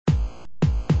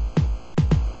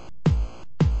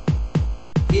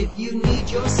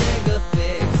get your Sega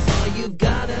fix. All you've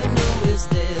gotta know is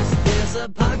this. There's a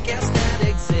podcast that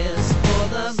exists for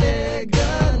the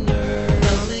Sega nerd.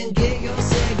 Come and get your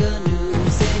Sega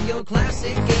news and your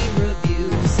classic game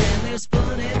reviews. And there's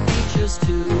fun and features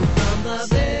too from the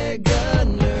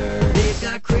Sega nerd. They've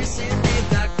got Chris and they've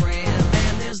got Graham.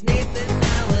 And there's Nathan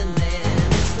now and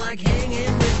then. It's like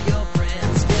hanging with your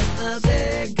friends with the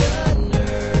Sega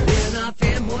nerd. They're not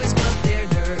fanboys but they're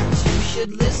nerds. You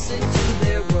should listen to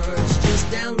their words. Just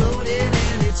download it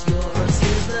and it's yours.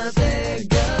 Here's the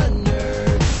Sega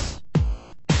nerds.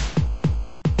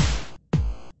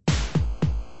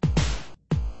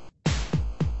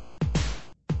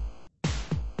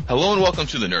 Hello and welcome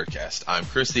to the Nerdcast. I'm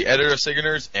Chris, the editor of Sega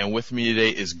Nerds, and with me today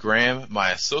is Graham,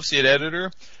 my associate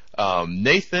editor.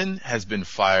 Nathan has been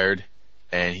fired,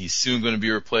 and he's soon going to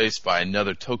be replaced by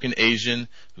another token Asian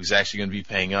who's actually going to be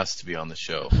paying us to be on the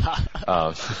show.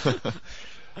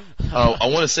 I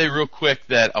want to say real quick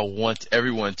that I want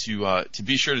everyone to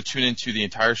be sure to tune into the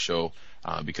entire show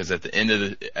because at the end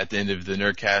of the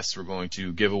Nerdcast, we're going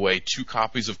to give away 2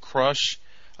 copies of Crush.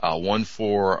 One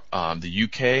for the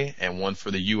UK and one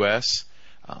for the US.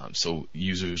 So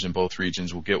users in both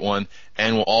regions will get one.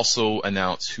 And we'll also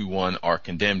announce who won our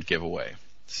Condemned giveaway.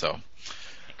 So,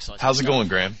 Exciting how's it stuff. going,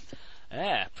 Graham?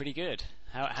 Yeah, pretty good.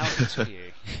 How is this for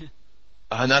you?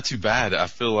 Not too bad. I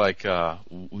feel like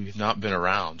we've not been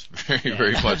around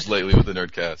very much lately with the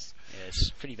Nerdcast. Yeah, it's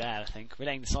pretty bad, I think. We're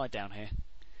laying the side down here.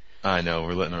 I know,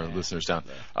 we're letting our listeners down.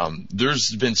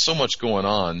 There's been so much going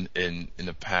on in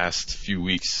the past few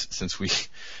weeks since we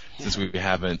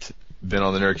haven't been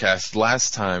on the Nerdcast.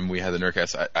 Last time we had the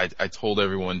Nerdcast, I told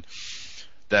everyone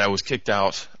that I was kicked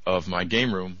out of my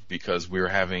game room because we were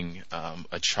having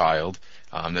a child.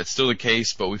 That's still the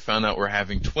case, but we found out we're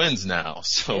having twins now.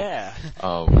 So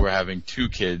we're having 2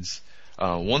 kids.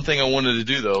 One thing I wanted to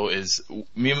do, though, is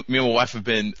me and my wife have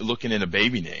been looking into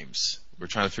baby names. We're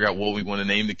trying to figure out what we want to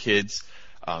name the kids.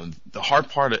 The hard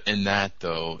part in that,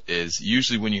 though, is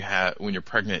usually when you're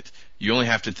pregnant, you only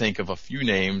have to think of a few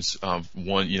names.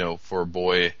 One, for a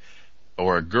boy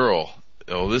or a girl.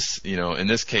 In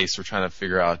this case, we're trying to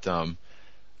figure out,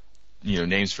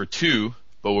 names for 2.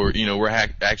 But we're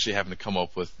actually having to come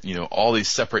up with, all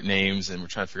these separate names, and we're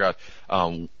trying to figure out,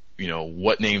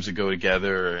 what names would go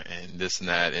together and this and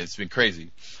that. And it's been crazy.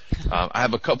 I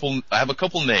have a couple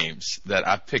names that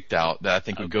I picked out that I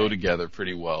think would go together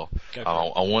pretty well.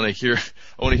 I want to hear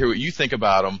what you think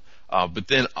about them. But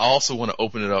then I also want to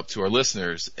open it up to our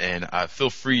listeners, and feel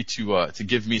free to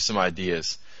give me some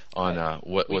ideas on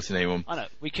what to name them. I know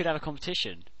we could have a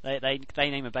competition. They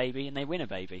name a baby and they win a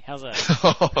baby. How's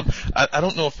that? I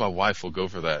don't know if my wife will go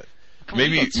for that. Come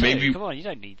on, you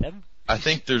don't need them. I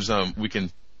think there's you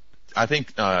can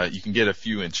get a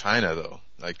few in China though,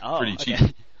 pretty cheap.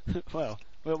 Well,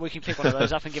 we can pick one of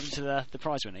those up and give them to the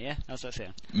prize winner. Yeah, how's that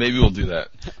sound? Maybe we'll do that.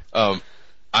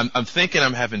 I'm thinking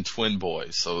I'm having twin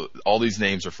boys, so all these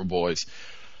names are for boys.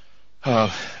 Our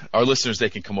listeners, they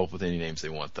can come up with any names they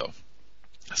want though.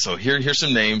 So here's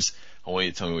some names. I want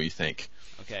you to tell me what you think.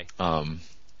 Okay.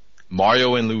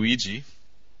 Mario and Luigi.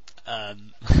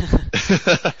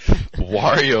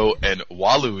 Wario and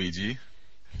Waluigi.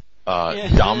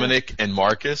 Dominic and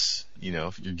Marcus.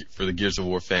 For the Gears of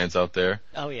War fans out there.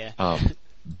 Oh yeah.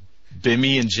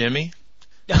 Bimmy and Jimmy.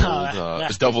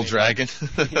 That's Double Dragon.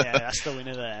 Yeah, that's the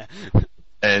winner there.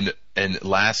 And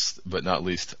last but not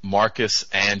least, Marcus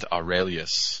and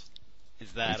Aurelius.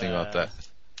 Is that? What do you think about that?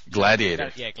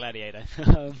 Gladiator. Yeah, Gladiator.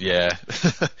 Yeah.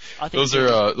 I think those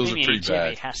are Bimmy pretty and Jimmy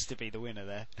bad. has to be the winner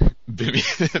there.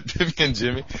 Bimmy and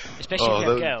Jimmy. Especially if you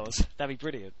have girls, that'd be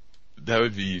brilliant. That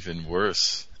would be even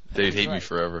worse. They'd hate me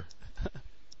forever.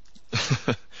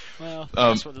 Well,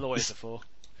 that's what the lawyers are for.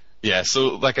 Yeah,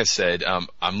 so like I said,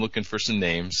 I'm looking for some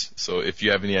names. So if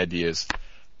you have any ideas,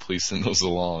 please send those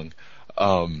along.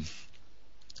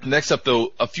 Next up,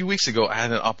 though, a few weeks ago, I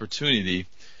had an opportunity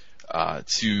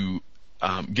to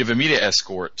give a media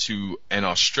escort to an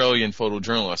Australian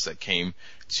photojournalist that came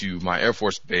to my Air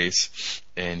Force base,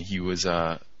 and he was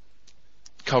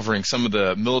covering some of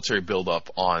the military buildup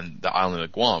on the island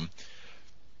of Guam.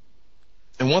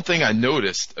 And one thing I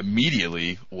noticed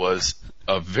immediately was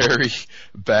a very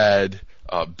bad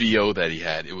BO that he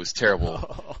had. It was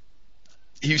terrible.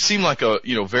 He seemed like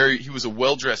he was a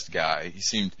well-dressed guy. He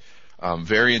seemed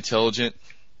very intelligent,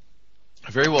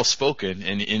 very well spoken,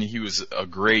 and he was a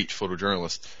great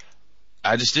photojournalist.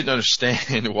 I just didn't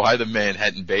understand why the man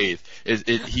hadn't bathed.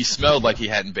 He smelled like he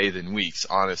hadn't bathed in weeks,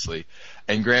 honestly.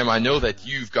 And Graham, I know that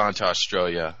you've gone to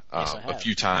Australia a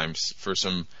few times for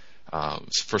some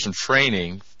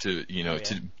training to be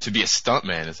a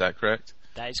stuntman. Is that correct?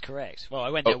 That is correct. Well, I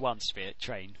went there once to be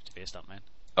trained to be a stuntman.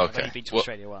 Okay. I've only been to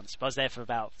Australia once, but I was there for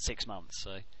about 6 months.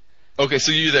 So. Okay,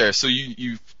 so you're there. So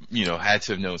you had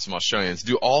to have known some Australians.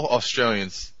 Do all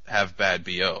Australians have bad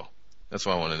BO? That's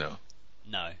what I want to know.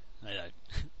 No, they don't.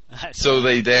 So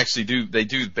they actually do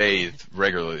bathe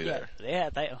regularly there. Yeah,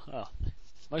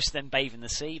 most of them bathe in the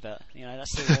sea, but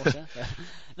that's still water.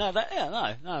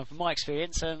 No. From my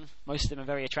experience, most of them are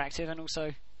very attractive and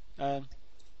also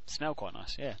smell quite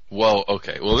nice. Yeah. Well,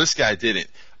 okay. Well, this guy didn't,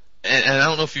 and I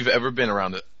don't know if you've ever been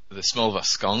around the smell of a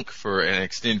skunk for an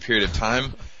extended period of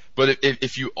time, but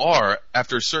if you are,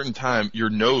 after a certain time, your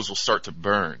nose will start to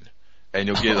burn, and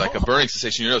you'll get like a burning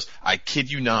sensation in your nose. I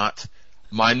kid you not.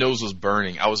 My nose was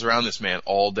burning. I was around this man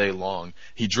all day long.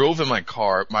 He drove in my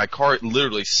car. My car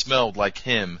literally smelled like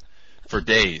him for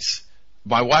days.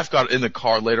 My wife got in the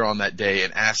car later on that day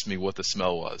and asked me what the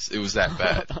smell was. It was that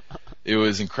bad. It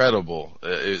was incredible.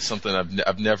 It was something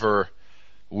I've never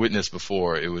witnessed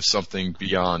before. It was something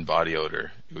beyond body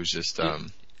odor. It was just.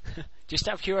 Just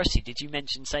out of curiosity, did you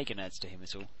mention Sega Nerds to him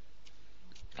at all?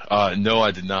 No,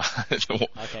 I did not.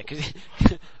 Okay, because it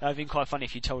would have been quite funny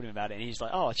if you told him about it, and he's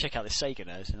like, "Oh, check out this Sega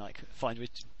Nerds," and find we're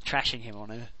trashing him on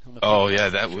the. Oh yeah,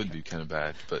 that would be kind of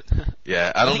bad, but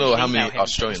yeah, I don't know how many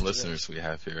Australian listeners we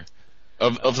have here.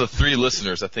 Of the 3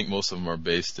 listeners, I think most of them are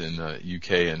based in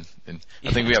UK, and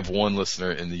I think we have 1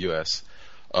 listener in the US.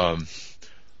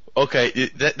 Okay,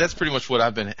 that's pretty much what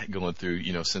I've been going through,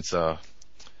 since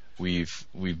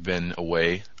we've been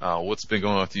away. What's been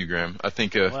going on with you, Graham? I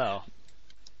think. Well.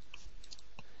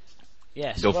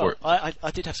 Yes, Go for it.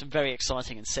 I did have some very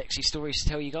exciting and sexy stories to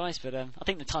tell you guys, but I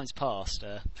think the time's passed.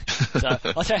 So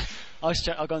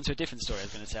I'll go on to a different story I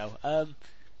was going to tell.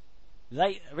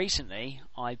 Recently,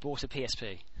 I bought a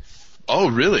PSP. Oh,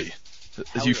 really?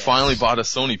 You finally bought a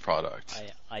Sony product.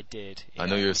 I did. I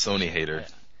know you're a Sony hater.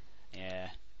 Yeah.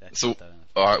 So,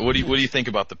 what do you think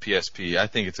about the PSP? I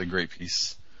think it's a great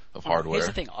piece of hardware. Here's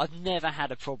the thing: I've never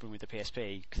had a problem with the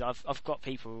PSP because I've got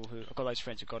loads of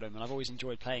friends who've got them, and I've always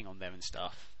enjoyed playing on them and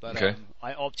stuff. But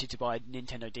I opted to buy a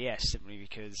Nintendo DS simply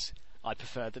because I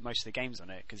preferred most of the games on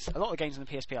it. Because a lot of the games on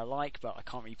the PSP I like, but I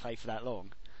can't really play for that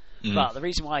long. Mm-hmm. But the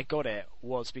reason why I got it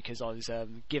was because I was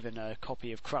given a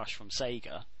copy of Crush from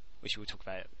Sega, which we'll talk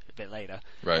about a bit later.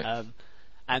 Right.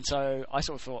 And so I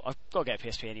sort of thought, I've got to get a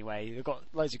PSP anyway. They've got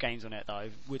loads of games on it that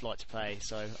I would like to play.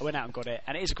 So I went out and got it,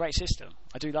 and it is a great system.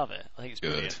 I do love it. I think it's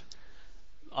brilliant.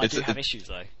 I do have issues,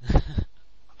 though.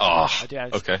 I do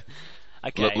have. Okay.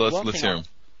 Okay. Let's hear them.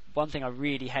 One thing I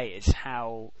really hate is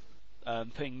how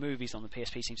putting movies on the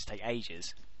PSP seems to take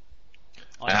ages.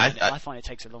 I find it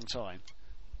takes a long time.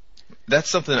 That's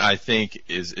something I think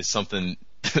is something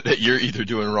that you're either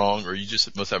doing wrong or you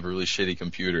just must have a really shitty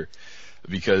computer.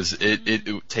 Because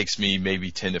it takes me maybe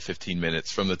 10 to 15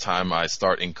 minutes from the time I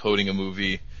start encoding a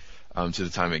movie to the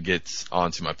time it gets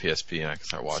onto my PSP and I can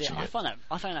start watching it.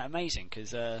 I find that amazing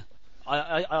because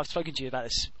I've spoken to you about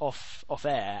this off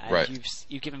air, and right.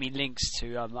 you've given me links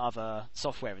to other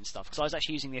software and stuff. Because I was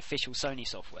actually using the official Sony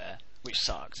software, which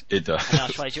sucked. It does. And I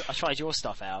tried your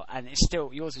stuff out, and it's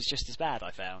still yours was just as bad.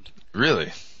 I found.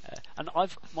 Really? And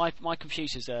my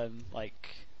computer's my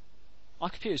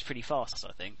computer's pretty fast.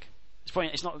 I think.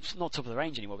 It's not top of the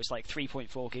range anymore. But it's like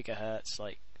 3.4 gigahertz,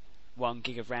 like 1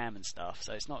 gig of RAM and stuff.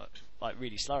 So it's not like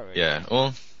really slow. Really. Yeah.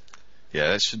 Well.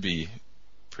 Yeah, that should be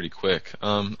pretty quick.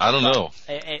 I don't know.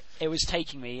 It was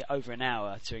taking me over an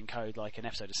hour to encode like an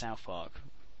episode of South Park,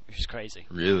 which is crazy.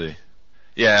 Really?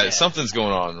 Yeah, something's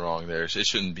going on wrong there. It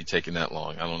shouldn't be taking that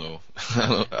long. I don't know.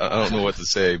 I don't know what to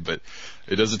say, but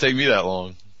it doesn't take me that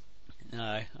long.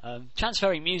 No.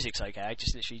 Transferring music's okay. I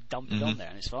just literally dump it on there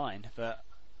and it's fine. But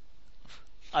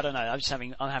I don't know.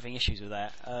 I'm having issues with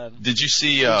that. Did you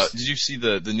see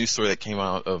the news story that came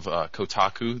out of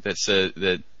Kotaku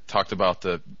that talked about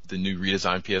the new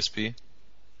redesigned PSP?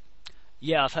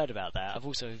 Yeah, I've heard about that. I've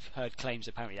also heard claims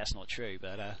apparently that's not true,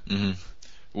 but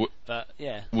but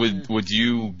yeah. Would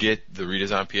you get the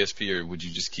redesigned PSP or would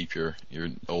you just keep your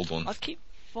old one? I'd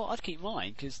keep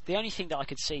mine because the only thing that I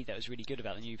could see that was really good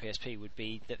about the new PSP would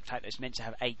be the fact that it's meant to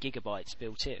have 8 gigabytes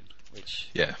built in,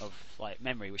 of like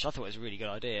memory, which I thought was a really good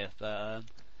idea. But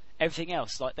everything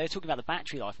else, like they're talking about the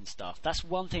battery life and stuff. That's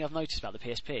one thing I've noticed about the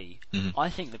PSP. Mm-hmm. I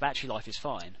think the battery life is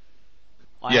fine.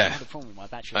 I haven't had a problem with my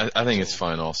battery life. I think it's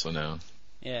fine also now.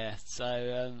 Yeah,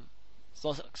 so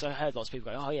I heard lots of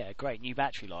people go, "Oh yeah, great new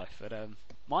battery life," but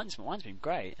mine's been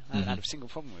great. I haven't had a single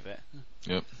problem with it.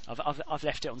 Yep. I've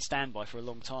left it on standby for a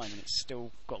long time, and it's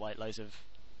still got like loads of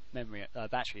memory,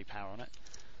 battery power on it.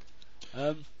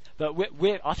 But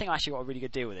I think I actually got a really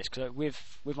good deal with this because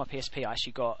with my PSP, I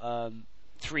actually got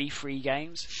 3 free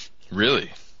games.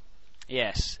 Really?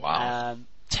 Yes. Wow.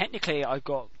 Technically, I've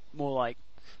got more like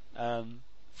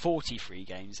 40 free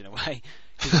games in a way.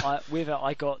 'Cause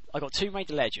I got Tomb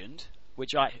Raider Legend,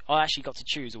 which I actually got to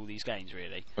choose all these games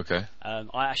really. Okay.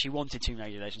 I actually wanted Tomb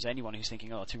Raider Legends. Anyone who's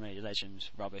thinking, "Oh, Tomb Raider Legends,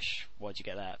 rubbish. Why'd you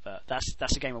get that?" But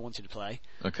that's a game I wanted to play.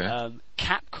 Okay.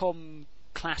 Capcom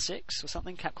Classics or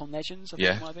something. Capcom Legends, I think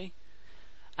it might be.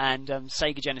 And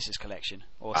Sega Genesis Collection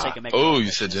or Sega Mega Drive. Oh,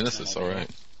 you said Genesis. All right.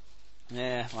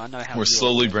 Yeah, well, I know how. We're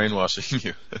slowly brainwashing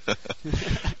you.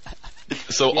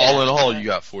 So all in all, you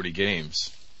got 40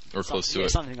 games, or close to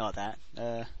it. Something like that.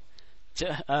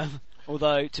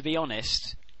 Although, to be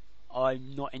honest,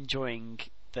 I'm not enjoying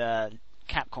the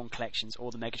Capcom collections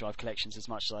or the Mega Drive collections as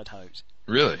much as I'd hoped.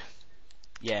 Really?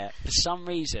 Yeah. For some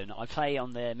reason, I play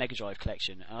on the Mega Drive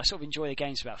collection, and I sort of enjoy the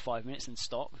games for about 5 minutes and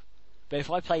stop. But if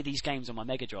I play these games on my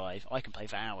Mega Drive, I can play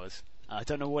for hours. I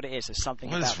don't know what it is. There's something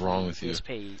what about is wrong with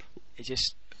PSP.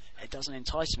 It doesn't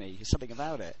entice me. There's something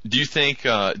about it. Do you think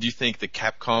the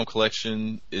Capcom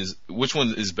collection is, which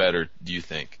one is better? Do you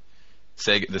think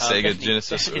Sega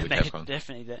Genesis or the Capcom?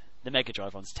 Definitely the Mega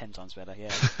Drive one's 10 times better.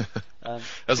 Yeah.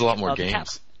 There's a lot more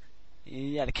games.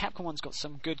 Yeah, the Capcom one's got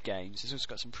some good games. It's also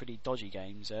got some pretty dodgy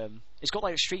games. It's got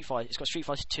like Street Fighter. It's got Street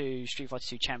Fighter 2, Street Fighter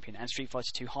 2 Champion, and Street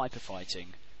Fighter 2 Hyper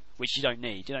Fighting, which you don't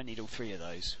need. You don't need all three of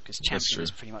those because Champion is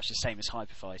pretty much the same as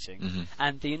Hyper Fighting. Mm-hmm.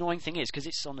 And the annoying thing is, because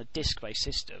it's on a disc-based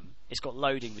system, it's got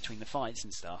loading between the fights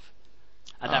and stuff,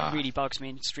 and that really bugs me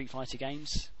in Street Fighter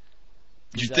games.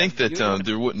 You'd think that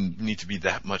there wouldn't need to be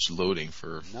that much loading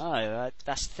for. No,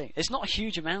 that's the thing. It's not a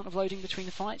huge amount of loading between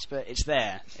the fights, but it's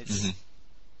there.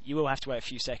 You will have to wait a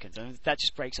few seconds, and that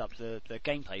just breaks up the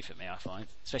gameplay for me, I find,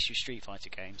 especially with Street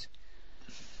Fighter games.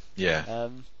 Yeah.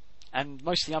 And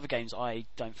most of the other games I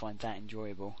don't find that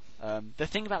enjoyable. The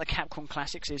thing about the Capcom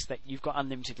Classics is that you've got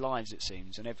unlimited lives, it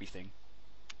seems, and everything.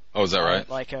 Oh, is that right?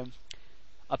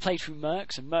 I played through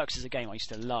Mercs, and Mercs is a game I used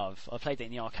to love. I played it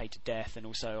in the arcade to death, and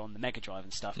also on the Mega Drive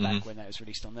and stuff back when that was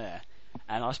released on there.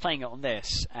 And I was playing it on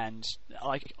this, and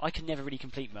I could never really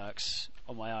complete Mercs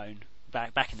on my own.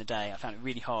 Back in the day, I found it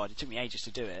really hard. It took me ages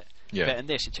to do it. Yeah. But in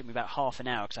this, it took me about half an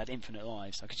hour because I had infinite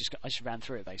lives. I just ran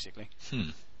through it basically.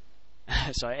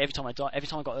 So every time I got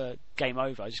a game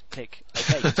over, I just click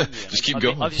OK, continue. Just keep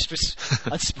going.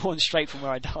 I'd spawn straight from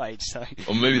where I died. So.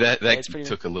 Well, maybe that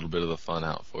took a little bit of the fun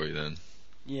out for you then.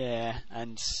 Yeah,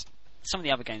 and some of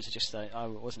the other games I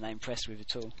wasn't that impressed with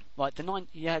at all. Like have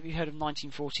you heard of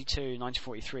 1942,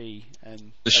 1943,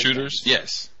 and the shooters? Games?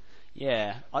 Yes.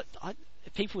 Yeah,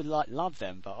 people would love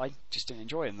them, but I just didn't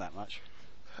enjoy them that much.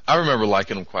 I remember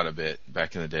liking them quite a bit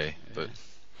back in the day, but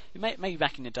maybe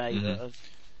back in the day.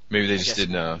 Maybe they just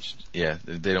didn't.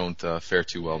 They don't fare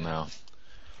too well now.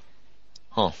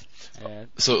 Huh.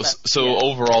 So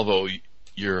overall, though,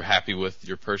 you're happy with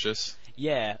your purchase?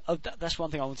 Yeah. Oh, that's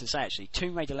one thing I wanted to say actually.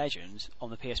 Tomb Raider Legends on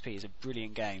the PSP is a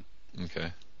brilliant game.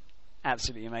 Okay.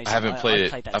 Absolutely amazing. I haven't played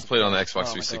it. I played it on the Xbox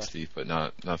 360, but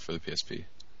not for the PSP.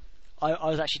 I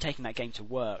was actually taking that game to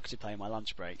work to play on my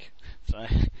lunch break, so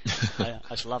I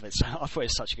just love it. So I thought it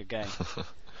was such a good game.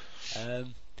 But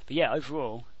yeah,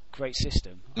 overall, great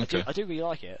system. Okay. I do really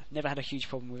like it. Never had a huge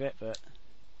problem with it, but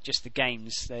just the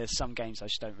games. There's some games I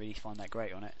just don't really find that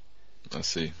great on it. I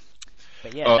see.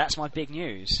 But yeah, that's my big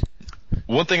news.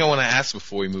 One thing I want to ask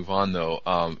before we move on, though,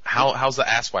 how's the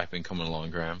ass wiping coming along,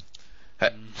 Graham?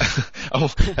 I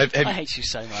hate you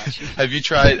so much. Have you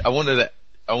tried? I want to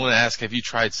ask, have you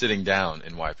tried sitting down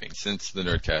and wiping since the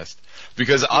Nerdcast?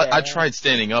 Because I tried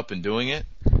standing up and doing it,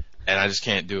 and I just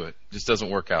can't do it. It just doesn't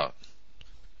work out.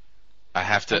 I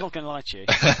have to. I'm not going to lie to you.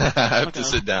 I have to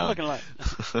sit down. I'm not going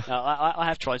to lie. No, I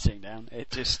have tried sitting down. It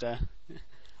just, I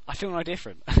feel no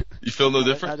different. You feel no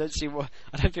different?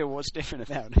 I don't feel what's different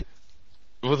about it.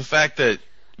 Well, the fact that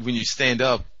when you stand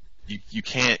up, you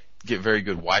can't get very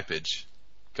good wipage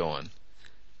going.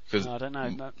 I don't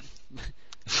know.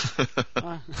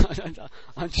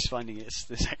 I'm just finding it's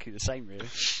exactly the same, really.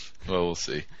 Well, we'll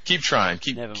see. Keep trying.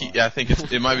 I think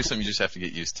it might be something you just have to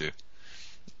get used to.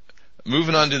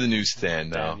 Moving on to the newsstand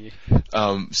now.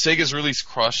 Sega's released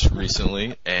Crush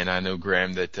recently, and I know,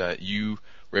 Graham, that you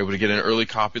were able to get an early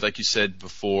copy, like you said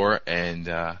before, and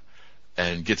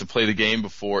get to play the game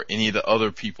before any of the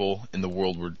other people in the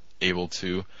world were able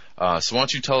to. So why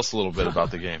don't you tell us a little bit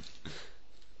about the game?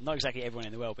 Not exactly everyone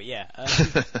in the world, but yeah.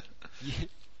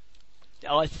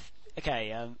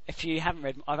 If you haven't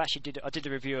read, I did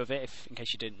the review of it, in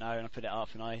case you didn't know, and I put it up,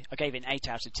 and I gave it an 8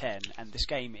 out of 10, and this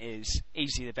game is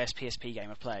easily the best PSP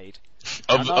game I've played.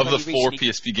 Of the 4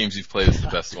 PSP games you've played, it's the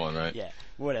best one, right? Yeah,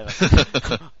 whatever.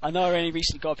 I know I only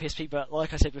recently got a PSP, but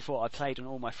like I said before, I played on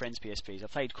all my friends' PSPs. I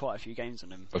played quite a few games on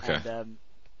them. Okay. And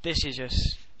this is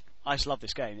just I just love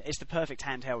this game. It's the perfect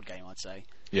handheld game, I'd say.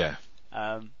 Yeah.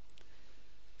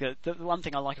 The one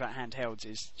thing I like about handhelds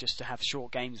is just to have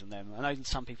short games on them. I know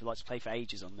some people like to play for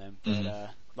ages on them, but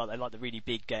like they like the really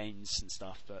big games and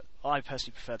stuff. But I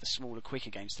personally prefer the smaller, quicker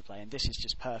games to play, and this is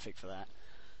just perfect for that.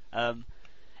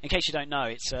 In case you don't know,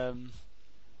 it's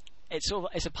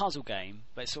a puzzle game,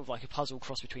 but it's sort of like a puzzle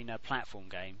cross between a platform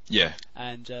game. Yeah.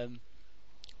 And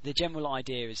the general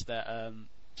idea is that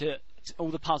all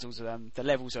the puzzles, the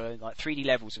levels are like 3D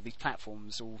levels of these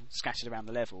platforms all scattered around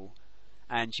the level.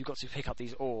 And you've got to pick up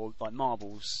these ore, like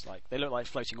marbles, like they look like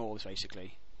floating ores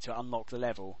basically, to unlock the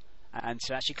level. And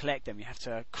to actually collect them, you have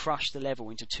to crush the level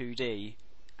into 2D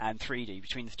and 3D,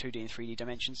 between the 2D and 3D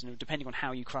dimensions. And depending on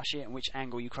how you crush it and which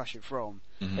angle you crush it from,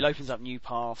 it opens up new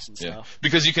paths and stuff.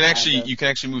 Because you can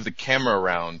actually move the camera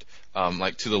around,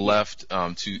 like to the left,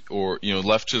 left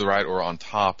to the right, or on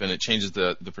top, and it changes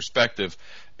the perspective.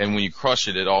 And when you crush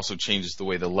it, it also changes the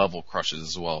way the level crushes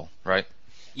as well, right?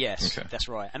 Yes, that's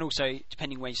right. And also,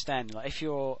 depending where you stand, like if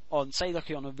you're on, say, like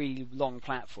you're on a really long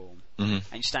platform, and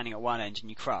you're standing at one end and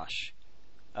you crush,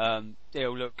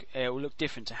 it'll look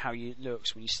different to how it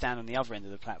looks when you stand on the other end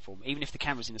of the platform. Even if the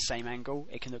camera's in the same angle,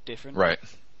 it can look different. Right.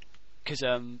 Because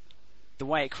the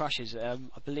way it crushes, I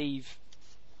believe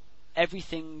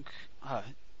everything.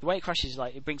 The way it crushes,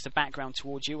 like it brings the background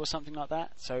towards you or something like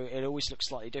that. So it always looks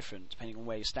slightly different depending on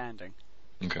where you're standing.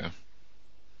 Okay.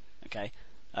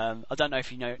 I don't know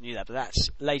if you knew that, but that's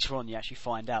later on. You actually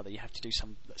find out that you have to do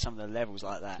some of the levels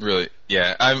like that. Really?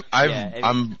 Yeah.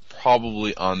 I'm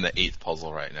probably on the 8th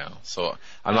puzzle right now, so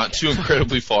I'm not too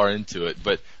incredibly far into it.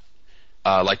 But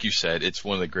like you said, it's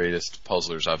one of the greatest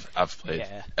puzzlers I've played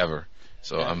ever.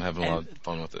 So I'm having a lot of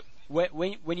fun with it.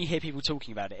 When you hear people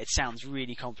talking about it, it sounds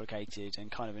really complicated and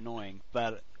kind of annoying.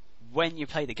 But when you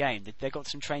play the game, they've got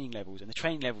some training levels, and the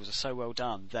training levels are so well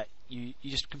done that you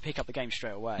just can pick up the game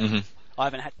straight away.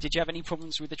 Did you have any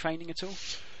problems with the training at all?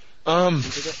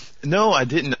 No, I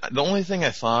didn't. The only thing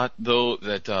I thought though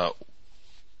that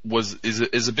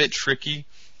is a bit tricky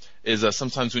is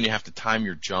sometimes when you have to time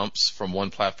your jumps from one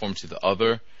platform to the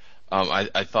other.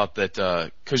 I thought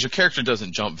that because your character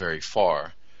doesn't jump very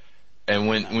far, and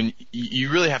when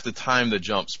you really have to time the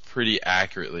jumps pretty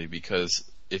accurately, because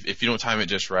if you don't time it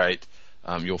just right,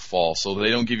 you'll fall. So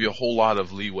they don't give you a whole lot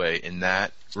of leeway in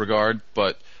that regard,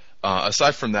 but.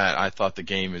 Aside from that, I thought the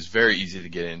game is very easy to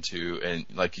get into, and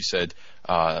like you said,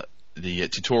 the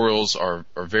tutorials are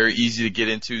very easy to get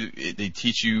into. They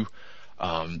teach you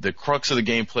the crux of the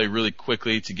gameplay really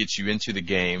quickly to get you into the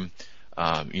game.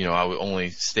 I only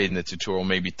stayed in the tutorial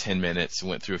maybe 10 minutes and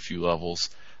went through a few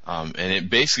levels, and it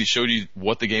basically showed you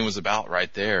what the game was about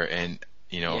right there. And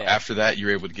after that,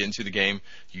 you're able to get into the game.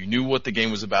 You knew what the game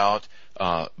was about,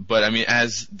 but I mean,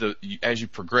 as you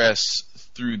progress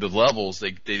through the levels,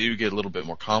 they do get a little bit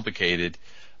more complicated,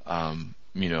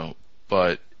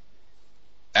 but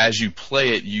as you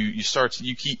play it,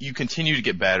 you continue to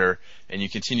get better, and you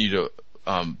continue to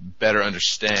better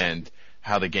understand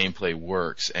how the gameplay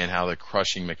works and how the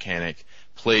crushing mechanic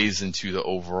plays into the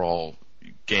overall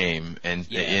game,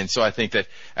 and so I think that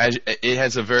as it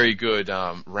has a very good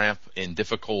ramp in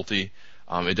difficulty.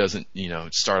 It doesn't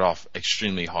start off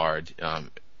extremely hard.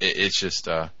 It's just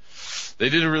they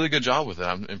did a really good job with it.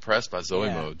 I'm impressed by Zoe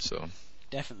mode. So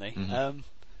definitely. I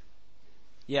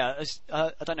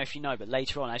don't know if you know, but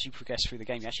later on, as you progress through the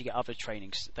game, you actually get other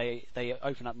trainings. They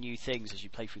open up new things as you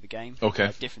play through the game. Okay.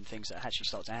 Different things that actually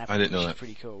start to happen. I didn't know which that. Is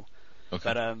pretty cool.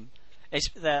 Okay.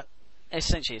 But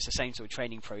essentially, it's the same sort of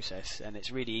training process, and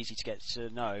it's really easy to get to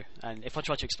know. And if I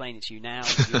try to explain it to you now,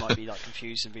 you might be like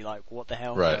confused and be like, "What the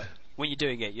hell?" Right. But when you're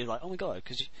doing it, you're like, "Oh my god!"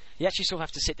 Because you actually sort of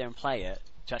have to sit there and play it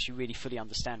to actually really fully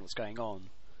understand what's going on.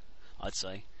 I'd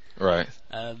say. Right.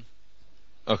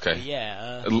 Okay.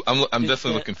 Yeah. I'm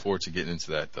definitely looking forward to getting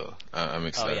into that, though. I'm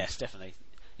excited. Oh yes, definitely.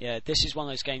 Yeah, this is one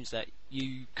of those games that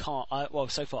you can't.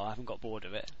 So far I haven't got bored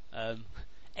of it.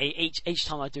 Each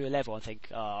time I do a level, I think,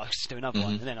 I'll just do another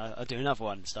one, and then I do another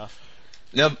one and stuff.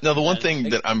 Now the one thing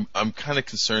that I'm kind of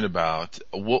concerned about,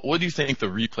 what do you think the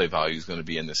replay value is going to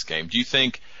be in this game? Do you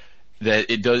think that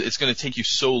it's going to take you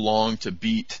so long to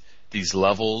beat these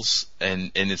levels,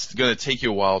 and it's going to take you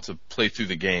a while to play through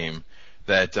the game,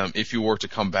 that if you were to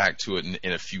come back to it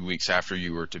in a few weeks after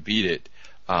you were to beat it,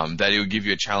 that it would give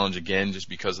you a challenge again just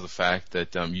because of the fact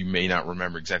that you may not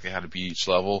remember exactly how to beat each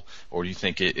level? Or do you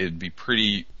think it'd be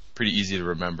pretty easy to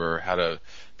remember how to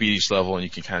beat each level, and you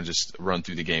can kind of just run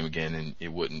through the game again, and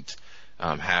it wouldn't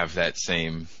have that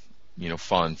same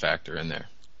fun factor in there?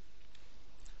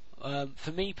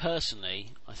 For me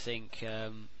personally, I think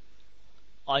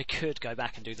I could go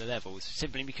back and do the levels,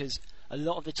 simply because a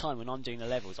lot of the time when I'm doing the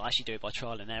levels, I actually do it by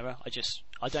trial and error.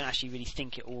 I don't actually really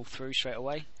think it all through straight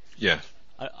away. Yeah.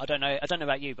 I don't know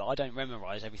about you, but I don't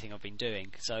memorise everything I've been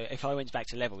doing. So if I went back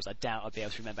to levels, I doubt I'd be able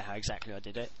to remember how exactly I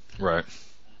did it. Right.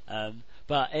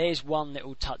 But it is one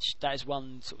little touch. That is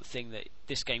one sort of thing that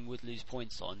this game would lose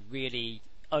points on. Really,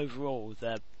 overall,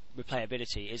 the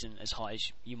replayability isn't as high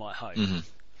as you might hope.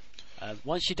 Mm-hmm.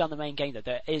 Once you've done the main game, though,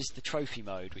 there is the trophy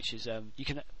mode, which is you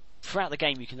can throughout the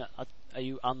game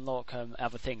you unlock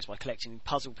other things by collecting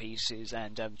puzzle pieces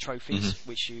and trophies,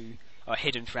 which you are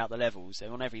hidden throughout the levels.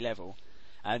 They're on every level.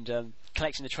 And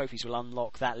collecting the trophies will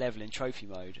unlock that level in trophy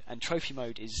mode. And trophy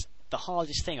mode is the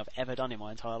hardest thing I've ever done in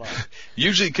my entire life.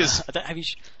 Usually, because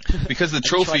because the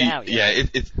trophy,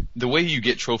 it's the way you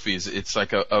get trophies. It's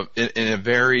like in a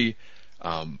very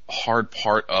hard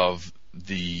part of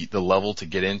the level to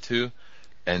get into,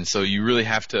 and so you really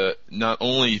have to not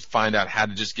only find out how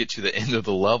to just get to the end of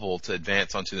the level to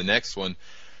advance onto the next one,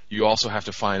 you also have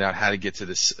to find out how to get to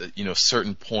this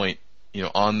certain point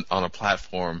on a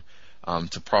platform.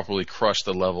 To properly crush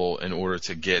the level in order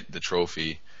to get the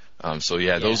trophy.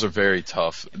 Those are very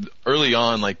tough. Early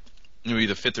on, like maybe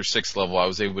the 5th or 6th level, I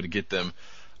was able to get them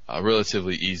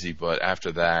relatively easy, but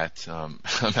after that, I'm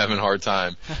having a hard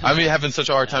time. I mean, having such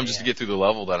a hard time just to get through the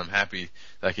level that I'm happy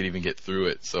that I could even get through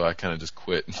it, so I kind of just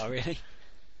quit. Oh, really?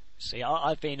 See,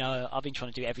 I've been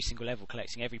trying to do every single level,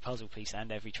 collecting every puzzle piece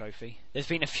and every trophy. There's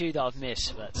been a few that I've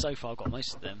missed, but so far I've got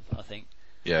most of them, I think.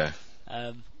 Yeah.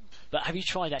 But have you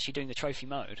tried actually doing the trophy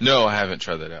mode? No, I haven't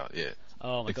tried that out yet.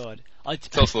 Oh my god!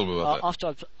 Tell us a little bit about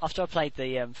that. After I played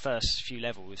the first few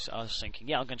levels, I was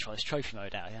thinking, I'm going to try this trophy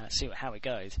mode out, see how it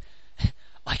goes.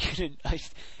 I couldn't.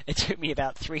 It took me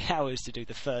about 3 hours to do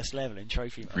the first level in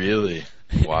trophy mode. Really?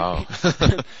 Wow.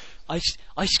 I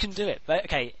just couldn't do it. But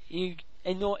okay,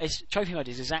 trophy mode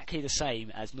is exactly the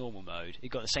same as normal mode.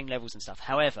 You've got the same levels and stuff.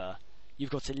 However,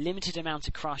 you've got a limited amount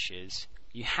of crushes.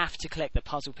 You have to collect the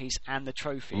puzzle piece and the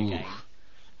trophy again,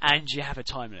 and you have a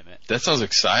time limit. That sounds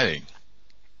exciting.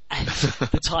 And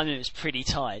the time limit is pretty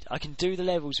tight. I can do the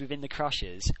levels within the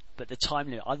crushes, but the time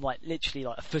limit, I'm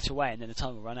literally a foot away, and then the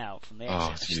time will run out from the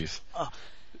exit. Oh,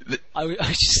 jeez. I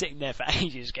was just sitting there for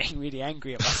ages, getting really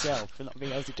angry at myself for not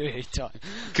being able to do it in time.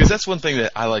 Because that's one thing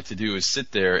that I like to do is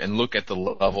sit there and look at the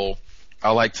level.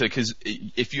 I like to, because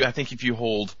if you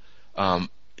hold.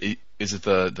 Is it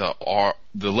the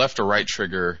left or right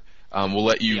trigger will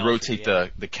let you rotate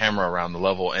the camera around the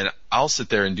level, and I'll sit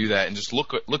there and do that and just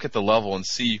look at the level and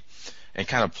see and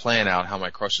kind of plan out how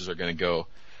my crushes are going to go.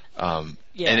 And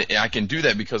I can do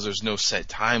that because there's no set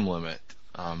time limit,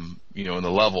 in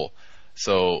the level.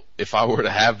 So if I were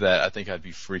to have that, I think I'd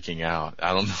be freaking out.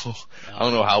 I don't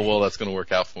know how well that's going to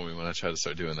work out for me when I try to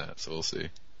start doing that. So we'll see.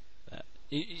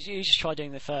 You just try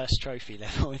doing the first trophy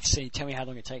level and see. Tell me how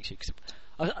long it takes you. Cause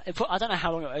I don't know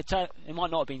how long it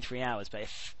might not have been 3 hours, but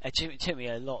it took me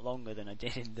a lot longer than I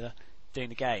did in doing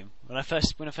the game. When I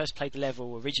first played the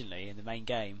level originally in the main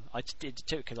game, it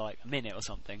took a minute or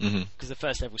something because the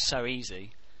first level was so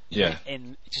easy. Yeah.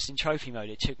 In trophy mode,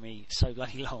 it took me so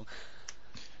bloody long.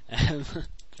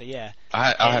 But yeah,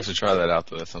 I'll have to try that out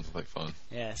though. That sounds like fun.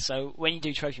 Yeah. So when you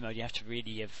do trophy mode, you have to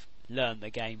really have learned the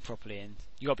game properly, and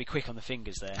you got to be quick on the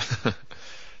fingers there.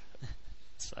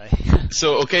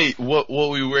 So okay, what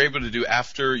we were able to do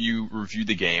after you reviewed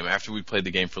the game, after we played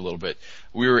the game for a little bit,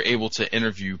 we were able to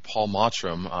interview Paul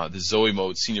Mottram, the Zoe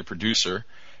Mode senior producer,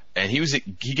 and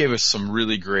he gave us some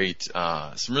really great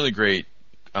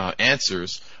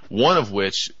answers. One of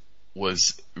which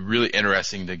was really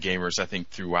interesting to gamers, I think,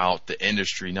 throughout the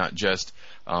industry, not just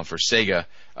for Sega,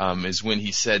 is when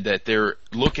he said that they're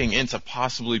looking into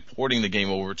possibly porting the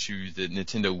game over to the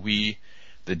Nintendo Wii,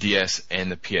 the DS,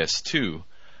 and the PS2.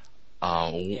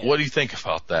 What do you think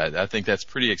about that? I think that's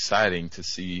pretty exciting to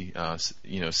see,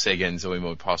 Sega and Zoe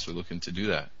Mode possibly looking to do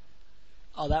that.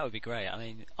 Oh, that would be great. I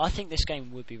mean, I think this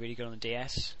game would be really good on the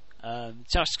DS.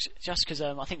 Just because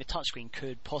I think the touchscreen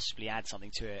could possibly add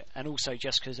something to it, and also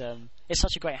just because it's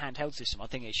such a great handheld system. I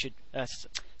think it should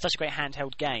such a great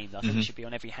handheld game. I think it should be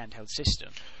on every handheld system.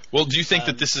 Well, do you think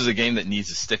that this is a game that needs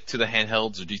to stick to the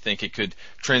handhelds, or do you think it could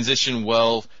transition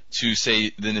well to, say,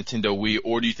 the Nintendo Wii,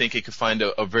 or do you think it could find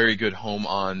a very good home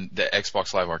on the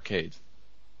Xbox Live Arcade?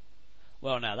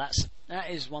 Well, now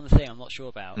that is one thing I'm not sure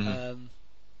about.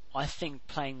 I think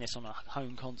playing this on a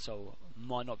home console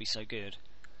might not be so good.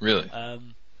 Really?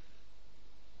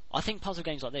 I think puzzle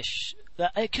games like this,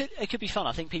 it could be fun.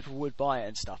 I think people would buy it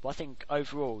and stuff. But I think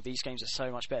overall these games are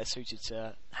so much better suited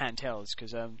to handhelds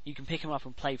because you can pick them up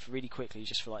and play for really quickly,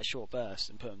 just for like a short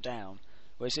burst, and put them down.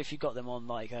 Whereas if you've got them on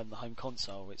the home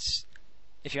console,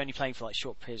 if you're only playing for like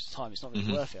short periods of time, it's not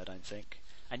really worth it. I don't think.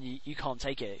 and you can't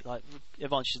take it. Like, the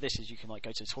advantage of this is you can like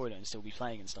go to the toilet and still be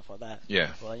playing and stuff like that. Yeah.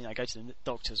 Well, go to the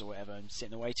doctors or whatever and sit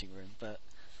in the waiting room. But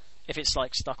if it's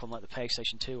like stuck on like the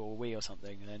PlayStation 2 or Wii or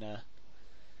something, then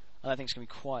I don't think it's going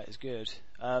to be quite as good.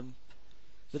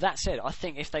 But that said, I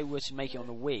think if they were to make it on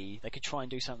the Wii, they could try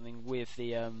and do something with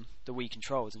the Wii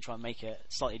controls and try and make it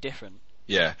slightly different.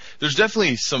 Yeah, there's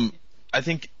definitely some. I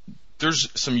think there's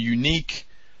some unique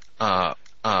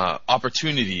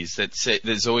opportunities that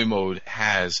Zoe Mode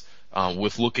has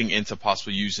with looking into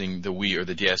possibly using the Wii or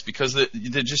the DS, because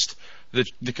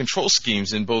the control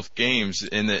schemes in both games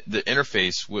and the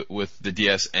interface with the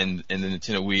DS and the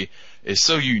Nintendo Wii is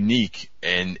so unique,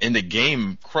 and in the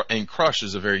game, and Crush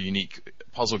is a very unique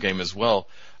puzzle game as well.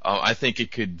 I think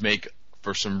it could make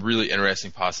for some really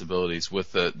interesting possibilities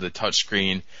with the touch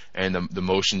screen and the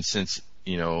motion sense,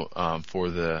 for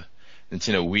the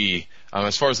Nintendo Wii.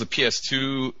 As far as the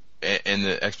PS2 and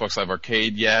the Xbox Live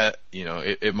Arcade,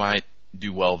 it might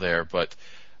do well there, but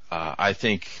I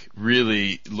think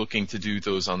really looking to do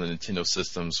those on the Nintendo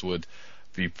systems would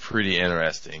be pretty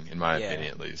interesting, in my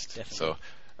opinion, at least. Definitely. So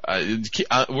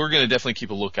we're going to definitely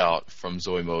keep a lookout from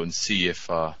Zoe Mode and see if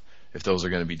those are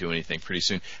going to be doing anything pretty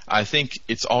soon. I think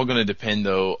it's all going to depend,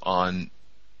 though, on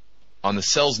the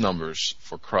sales numbers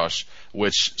for Crush,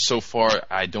 which so far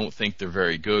I don't think they're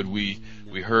very good. We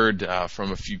heard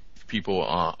from a few people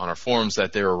on our forums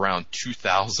that they were around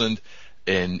 2,000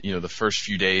 in the first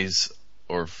few days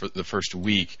or for the first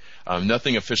week.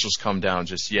 Nothing official's come down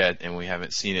just yet, and we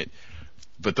haven't seen it.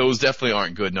 But those definitely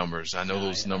aren't good numbers. I know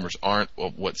those numbers aren't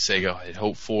what Sega had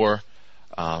hoped for,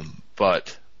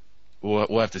 but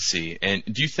we'll have to see. And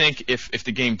do you think if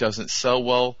the game doesn't sell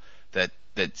well, that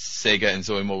Sega and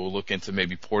Zoe Mode will look into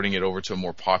maybe porting it over to a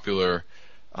more popular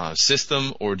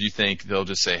system, or do you think they'll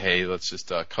just say, hey, let's just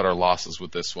cut our losses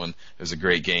with this one? It was a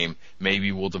great game.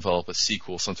 Maybe we'll develop a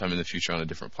sequel sometime in the future on a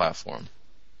different platform.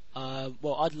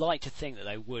 Well, I'd like to think that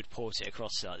they would port it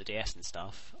across to the DS and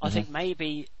stuff. I think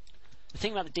maybe the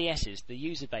thing about the DS is the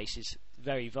user base is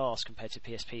very vast compared to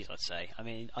PSPs, I'd say. I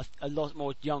mean, a lot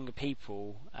more younger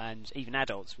people and even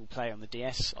adults will play on the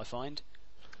DS, I find.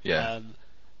 Yeah.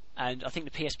 And I think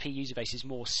the PSP user base is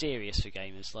more serious for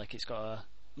gamers. Like, it's got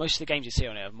most of the games you see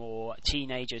on it are more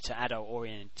teenager to adult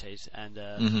oriented and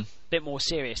a bit more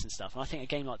serious and stuff. And I think a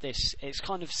game like this, it's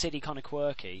kind of silly, kind of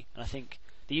quirky, and I think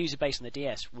the user base on the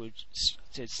DS would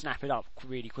to snap it up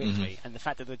really quickly. And the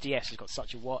fact that the DS has got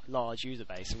such a large user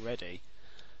base already,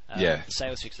 the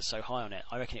sales figures are so high on it,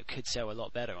 I reckon it could sell a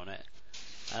lot better on it.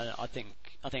 I think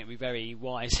it'd be very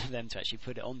wise of them to actually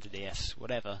put it on the DS,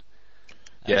 whatever.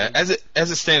 Yeah, as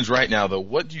it stands right now, though,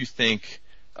 what do you think,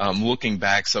 looking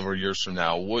back several years from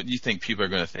now, what do you think people are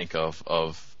going to think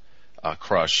of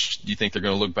Crush? Do you think they're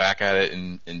going to look back at it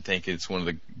and think it's one of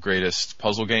the greatest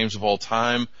puzzle games of all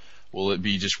time? Will it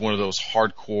be just one of those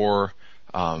hardcore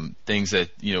things that,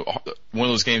 one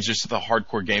of those games just the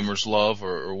hardcore gamers love,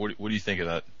 or what do you think of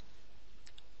that?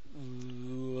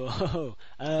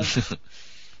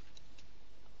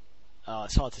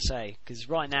 It's hard to say, because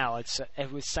right now, I'd say,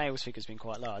 with sales figures being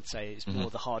quite low, I'd say it's more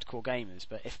the hardcore gamers.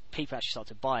 But if people actually start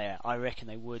to buy it, I reckon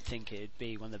they would think it'd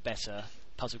be one of the better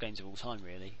puzzle games of all time,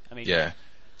 really. I mean,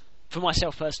 for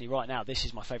myself personally, right now, this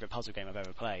is my favourite puzzle game I've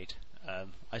ever played. I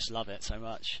just love it so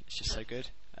much. It's just so good.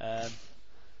 I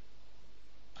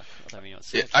don't mean what to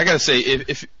say. I gotta say,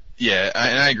 and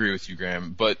I agree with you,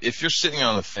 Graham. But if you're sitting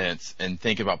on the fence and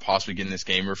thinking about possibly getting this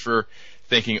game, or if you're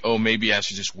thinking, oh, maybe I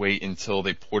should just wait until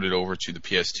they port it over to the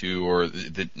PS2 or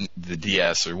the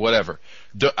DS or whatever,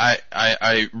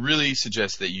 I really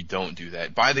suggest that you don't do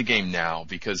that. Buy the game now,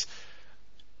 because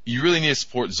you really need to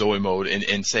support Zoe Mode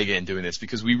and Sega in doing this,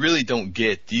 because we really don't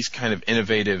get these kind of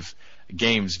innovative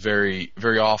games very,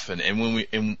 very often,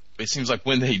 and it seems like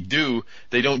when they do,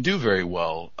 they don't do very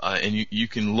well. And you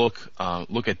can look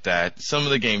at that. Some of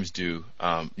the games do,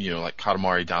 like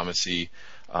Katamari Damacy,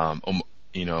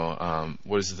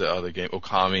 what is the other game?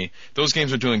 Okami. Those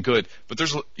games are doing good, but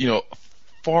there's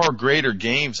far greater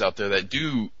games out there that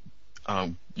do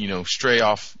stray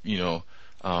off the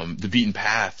beaten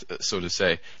path, so to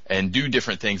say, and do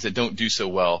different things that don't do so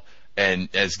well. And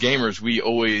as gamers, we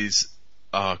always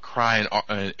cry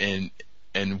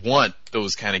and want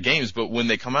those kind of games, but when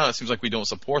they come out, it seems like we don't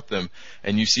support them.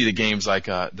 And you see the games like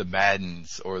the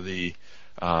Maddens or the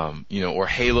or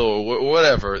Halo or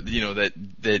whatever,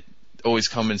 that always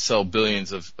come and sell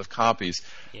billions of copies.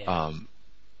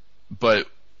 But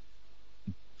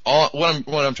what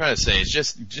I'm trying to say is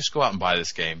just go out and buy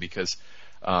this game, because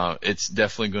it's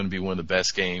definitely going to be one of the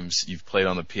best games you've played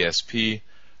on the PSP.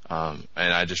 And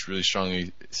I just really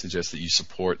strongly suggest that you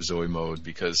support Zoe Mode,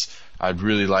 because I'd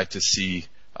really like to see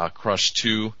Crush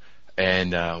 2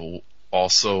 and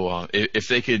also if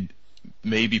they could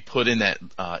maybe put in that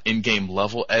in-game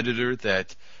level editor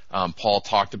that Paul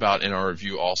talked about in our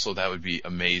review also, that would be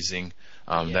amazing.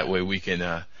 That way we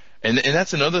can and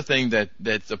that's another thing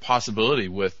that's a possibility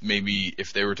with maybe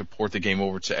if they were to port the game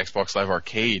over to Xbox Live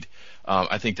Arcade.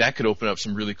 I think that could open up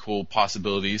some really cool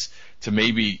possibilities to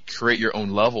maybe create your own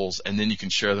levels, and then you can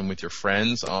share them with your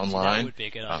friends online. That would be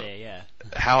a good idea, yeah.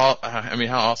 How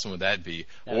awesome would that be?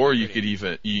 Or you could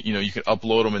even, you could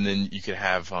upload them, and then you could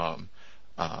have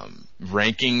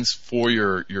rankings for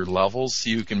your levels,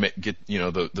 see who can get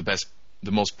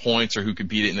the most points, or who could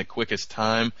beat it in the quickest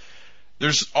time.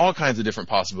 There's all kinds of different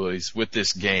possibilities with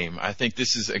this game. I think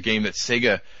this is a game that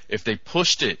Sega, if they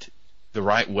pushed it the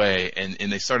right way and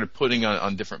they started putting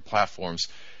on different platforms,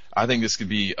 I think this could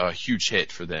be a huge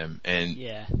hit for them. And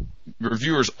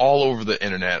reviewers all over the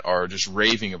internet are just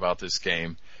raving about this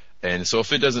game. And so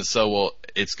if it doesn't sell well,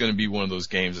 it's going to be one of those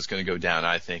games that's going to go down,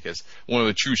 I think, as one of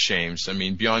the true shames. I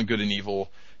mean, Beyond Good and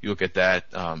Evil, you look at that,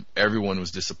 everyone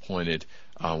was disappointed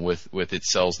with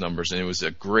its sales numbers, and it was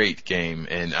a great game.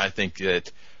 And I think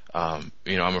that, I'm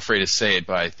afraid to say it,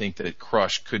 but I think that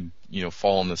Crush could,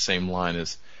 fall in the same line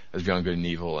as Beyond Good and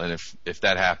Evil. And if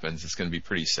that happens, it's going to be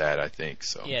pretty sad, I think.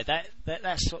 So yeah,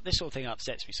 this sort of thing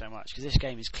upsets me so much, because this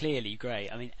game is clearly great.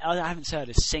 I mean, I haven't heard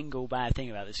a single bad thing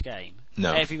about this game.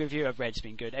 No. Every review I've read has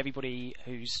been good. Everybody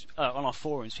who's on our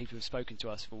forums, people who've spoken to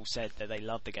us have all said that they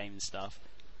love the game and stuff.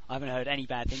 I haven't heard any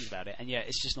bad things about it, and yet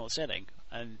it's just not selling.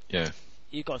 And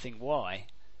you've got to think why.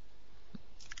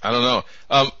 I don't know.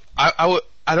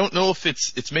 I don't know if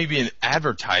it's maybe an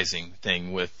advertising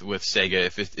thing with Sega,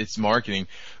 if it's marketing.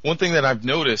 One thing that I've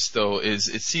noticed, though, is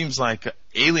it seems like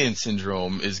Alien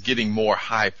Syndrome is getting more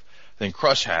hype than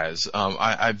Crush has.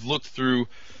 I've looked through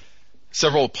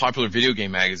several popular video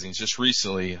game magazines just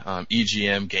recently,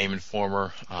 EGM, Game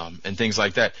Informer, and things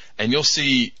like that, and you'll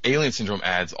see Alien Syndrome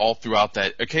ads all throughout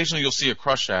that. Occasionally you'll see a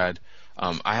Crush ad.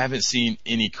 I haven't seen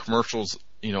any commercials,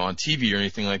 on TV or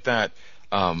anything like that,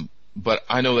 but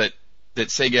I know that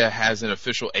Sega has an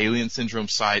official Alien Syndrome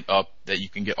site up that you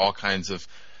can get all kinds of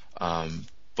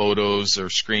photos or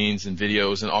screens and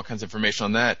videos and all kinds of information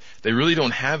on that. They really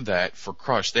don't have that for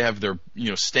Crush. They have their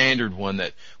standard one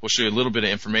that will show you a little bit of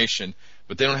information,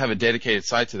 but they don't have a dedicated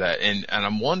site to that. And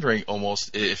I'm wondering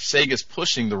almost if Sega's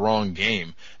pushing the wrong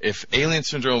game. If Alien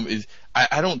Syndrome is,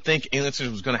 I don't think Alien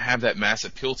Syndrome is going to have that mass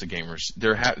appeal to gamers.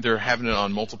 They're having it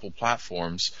on multiple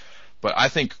platforms, but I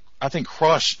think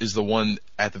Crush is the one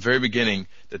at the very beginning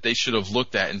that they should have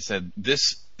looked at and said,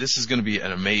 this is going to be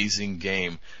an amazing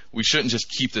game. We shouldn't just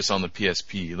keep this on the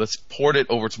PSP. Let's port it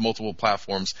over to multiple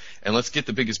platforms, and let's get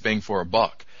the biggest bang for our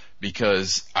buck.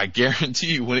 Because I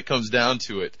guarantee you, when it comes down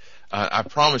to it, I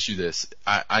promise you this,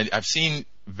 I've seen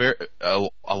a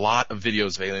lot of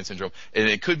videos of Alien Syndrome, and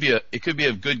it could be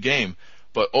a good game,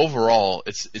 but overall,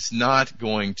 it's not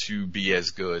going to be as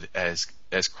good as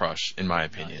Crush, in my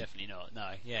opinion. No, definitely not.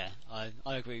 No, yeah,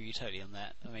 I agree with you totally on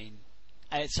that. I mean,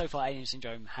 so far Alien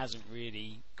Syndrome hasn't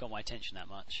really got my attention that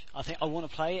much. I think I want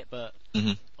to play it, but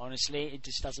honestly, it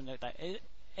just doesn't look that.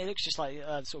 It looks just like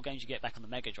the sort of games you get back on the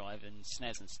Mega Drive and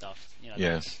SNES and stuff.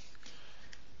 Yeah.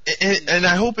 And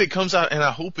I hope it comes out, and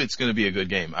I hope it's going to be a good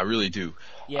game. I really do.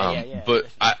 Yeah. But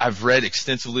I've read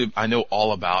extensively. I know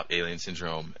all about Alien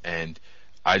Syndrome, and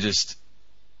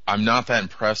I'm not that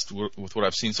impressed with what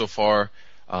I've seen so far.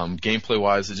 Gameplay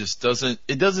wise,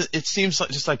 it seems like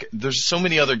just like there's so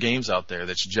many other games out there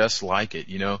that's just like it,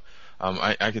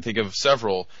 I can think of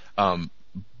several,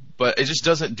 but it just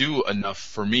doesn't do enough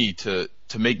for me to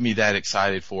make me that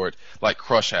excited for it like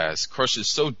Crush has. Crush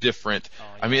is so different.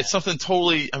 I mean, it's something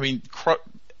totally,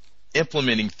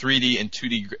 implementing 3D and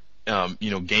 2D,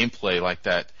 gameplay like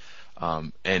that,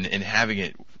 and having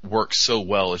it work so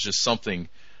well is just something,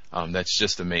 that's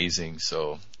just amazing.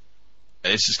 So,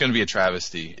 it's just going to be a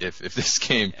travesty if this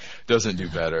game doesn't do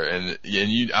better.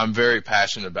 I'm very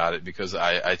passionate about it because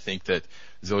I think that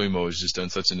Zoemo has just done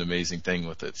such an amazing thing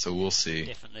with it. So we'll see.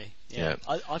 Definitely. Yeah.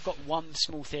 I've got one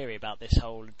small theory about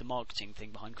the marketing thing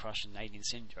behind Crush and Alien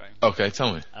Syndrome. Okay,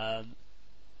 tell me.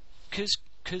 Because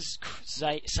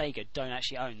Sega don't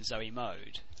actually own Zoe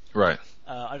Mode. Right.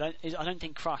 I don't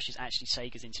think Crush is actually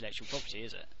Sega's intellectual property,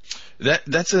 is it?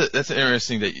 That's an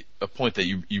interesting point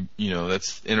that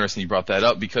that's interesting you brought that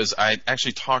up, because I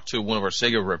actually talked to one of our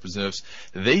Sega representatives.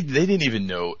 They didn't even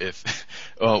know if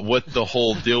what the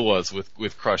whole deal was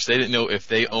with Crush. They didn't know if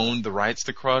they owned the rights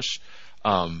to Crush,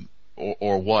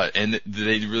 or what, and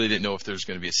they really didn't know if there's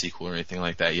going to be a sequel or anything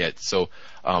like that yet. So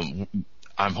I'm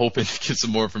hoping to get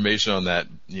some more information on that,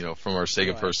 from our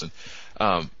Sega person.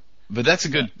 But that's a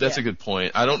good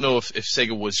point. I don't know if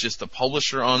Sega was just a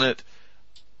publisher on it,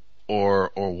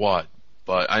 or what.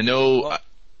 But I know. Well,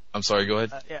 I'm sorry. Go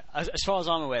ahead. Yeah, as far as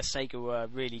I'm aware, Sega were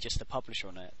really just the publisher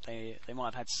on it. They might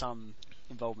have had some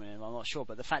involvement in it. I'm not sure,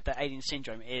 but the fact that Alien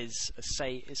Syndrome is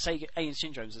Alien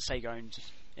Syndrome is a Sega-owned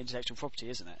intellectual property,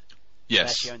 isn't it? Yes. They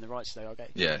actually own the rights to the game.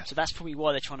 Yeah. So that's probably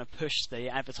why they're trying to push the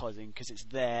advertising, because it's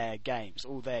their game. It's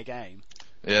all their game.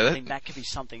 Yeah. I think that could be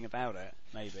something about it,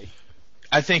 maybe.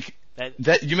 I think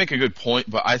that you make a good point,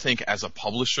 but I think as a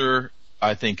publisher,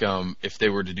 I think if they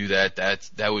were to do that,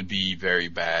 that would be very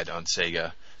bad on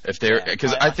Sega. If they're,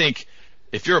 because I think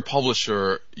if you're a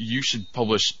publisher, you should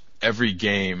publish every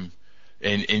game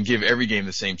and give every game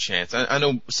the same chance. I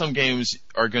know some games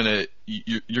are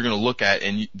you're gonna look at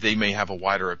and they may have a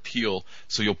wider appeal,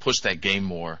 so you'll push that game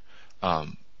more.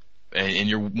 And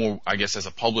you're more, I guess, as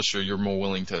a publisher, you're more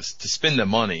willing to spend the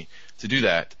money to do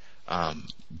that.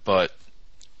 But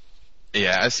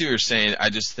yeah, I see what you're saying. I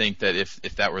just think that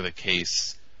if that were the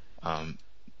case,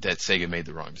 that Sega made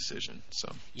the wrong decision.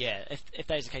 So yeah, if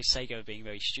that is the case, Sega are being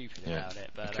very stupid about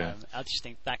it. But okay. I just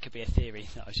think that could be a theory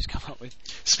that I just come up with.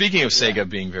 Speaking of Sega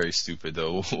being very stupid,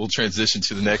 though, we'll transition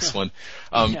to the next one.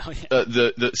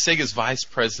 The Sega's vice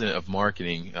president of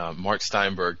marketing, Mark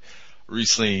Steinberg,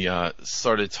 recently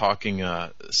started talking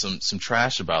some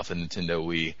trash about the Nintendo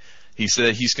Wii. He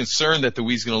said he's concerned that the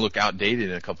Wii's going to look outdated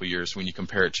in a couple of years when you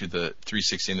compare it to the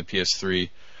 360 and the PS3.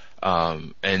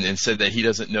 And said that he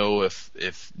doesn't know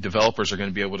if developers are going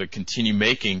to be able to continue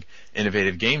making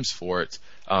innovative games for it.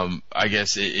 I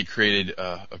guess it created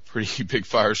a pretty big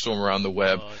firestorm around the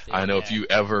web. I know if you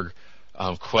ever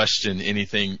question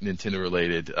anything Nintendo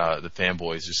related, the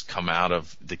fanboys just come out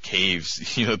of the caves,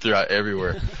 throughout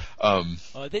everywhere.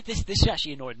 This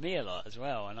actually annoyed me a lot as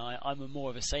well, and I'm more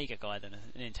of a Sega guy than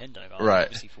a Nintendo guy, right?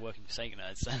 Obviously for working for Sega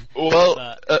nerds.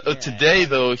 Well, today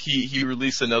though he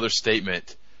released another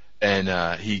statement.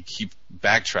 And he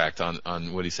backtracked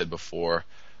on what he said before.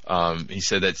 He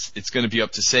said that it's going to be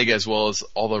up to Sega as well as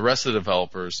all the rest of the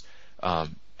developers,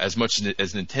 as much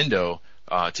as Nintendo,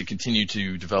 to continue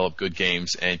to develop good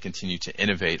games and continue to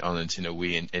innovate on the Nintendo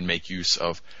Wii and make use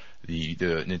of the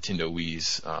Nintendo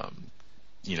Wii's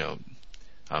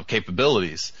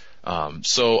capabilities.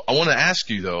 So I want to ask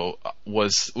you though,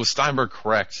 was Steinberg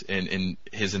correct in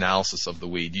his analysis of the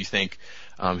Wii? Do you think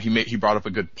he brought up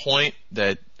a good point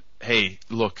that, hey,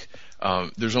 look,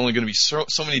 there's only going to be so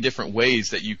many different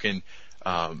ways that you can,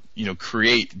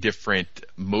 create different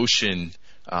motion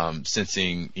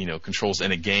sensing, controls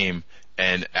in a game,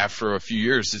 and after a few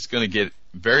years, it's going to get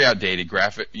very outdated.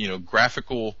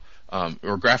 Graphical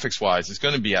or graphics-wise, it's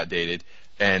going to be outdated,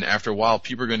 and after a while,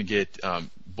 people are going to get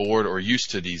bored or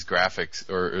used to these graphics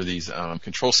or these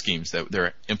control schemes that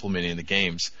they're implementing in the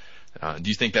games. Do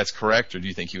you think that's correct, or do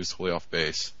you think he was totally off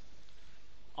base?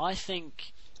 I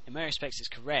think, in many respects, it's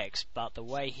correct, but the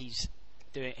way he's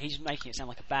making it sound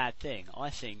like a bad thing. I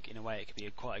think, in a way, it could be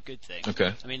quite a good thing.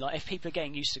 Okay. I mean, like, if people are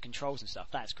getting used to controls and stuff,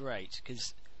 that's great,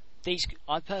 because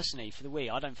I personally, for the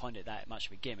Wii, I don't find it that much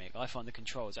of a gimmick. I find the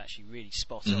controls actually really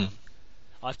spot on.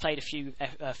 I've played a few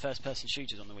first-person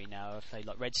shooters on the Wii now. I've played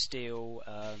like Red Steel.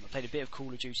 I've played a bit of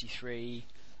Call of Duty 3,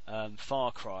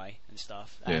 Far Cry, and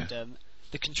stuff. Yeah. And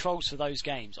the controls for those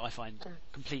games I find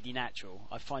completely natural.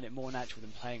 I find it more natural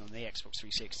than playing on the Xbox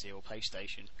 360 or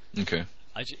PlayStation. Okay.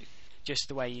 Just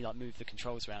the way you move the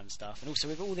controls around and stuff, and also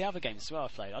with all the other games as well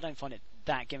I've played, I don't find it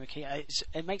that gimmicky.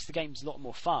 It makes the games a lot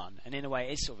more fun, and in a way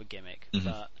it is sort of a gimmick.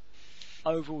 But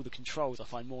overall, the controls I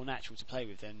find more natural to play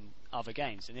with than other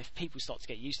games. And if people start to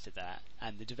get used to that,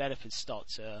 and the developers start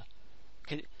to,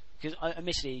 because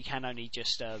admittedly you can only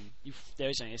just there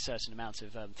is only a certain amount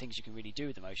of things you can really do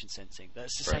with the motion sensing.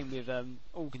 That's the same with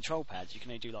all control pads. You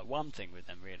can only do like one thing with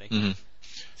them really.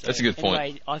 So that's a good point.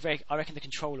 In a way, I reckon the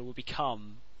controller will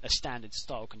become a standard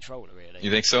style controller really. You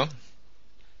think so?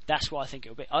 That's what I think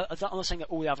it'll be. I'm not saying that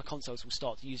all the other consoles will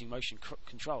start using motion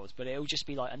controls, but it'll just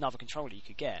be like another controller you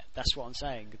could get. That's what I'm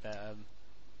saying. That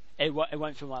it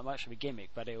won't feel like much of a gimmick,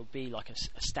 but it'll be like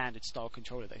a standard style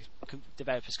controller that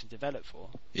developers can develop for.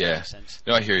 Yeah. Makes sense.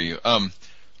 No, I hear you.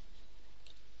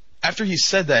 After he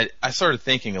said that, I started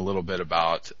thinking a little bit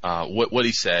about what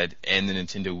he said and the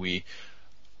Nintendo Wii.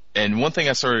 And one thing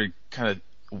I started kind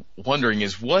of wondering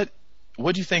is what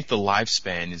do you think the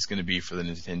lifespan is going to be for the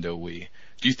Nintendo Wii?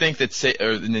 Do you think that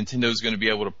Nintendo is going to be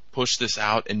able to push this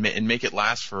out and make it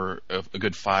last for a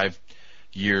good 5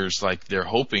 years, like they're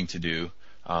hoping to do,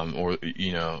 or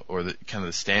the kind of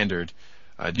the standard?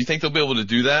 Do you think they'll be able to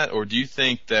do that, or do you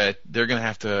think that they're going to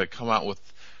have to come out with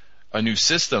a new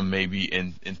system maybe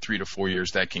in 3 to 4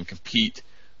 years that can compete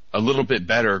a little bit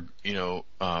better,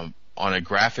 on a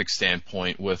graphic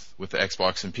standpoint with the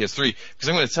Xbox and PS3? Because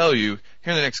I'm going to tell you,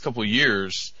 here in the next couple of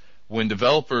years, when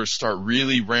developers start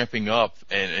really ramping up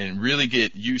and really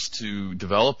get used to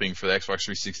developing for the Xbox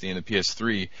 360 and the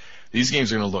PS3, these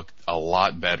games are going to look a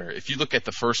lot better. If you look at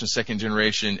the first and second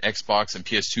generation Xbox and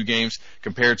PS2 games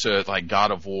compared to like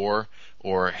God of War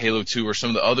or Halo 2 or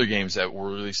some of the other games that were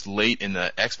released late in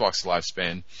the Xbox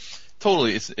lifespan,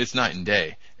 totally it's night and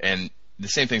day. And the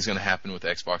same thing's going to happen with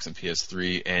Xbox and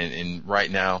PS3. And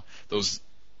right now, those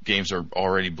games are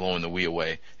already blowing the Wii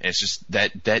away. And it's just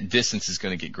that distance is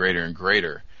going to get greater and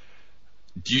greater.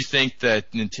 Do you think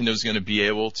that Nintendo's going to be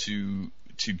able to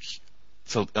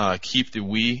keep the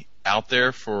Wii out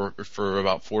there for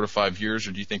about 4 to 5 years,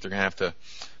 or do you think they're going to have to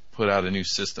put out a new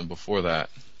system before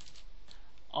that?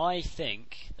 I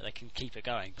think that they can keep it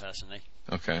going, personally.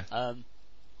 Okay.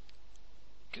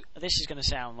 This is going to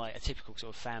sound like a typical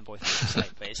sort of fanboy thing to say,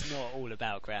 but it's not all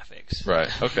about graphics. Right.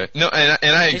 Okay. No, and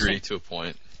I agree to a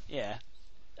point. Yeah.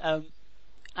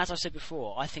 As I said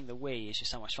before, I think the Wii is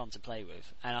just so much fun to play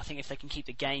with, and I think if they can keep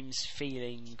the games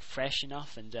feeling fresh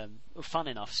enough and fun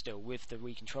enough still with the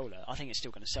Wii controller, I think it's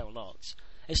still going to sell lots.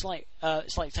 It's like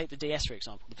take the DS for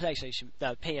example.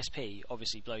 The PSP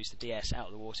obviously blows the DS out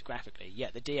of the water graphically.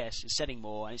 Yet the DS is selling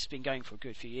more, and it's been going for a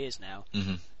good few years now,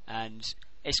 and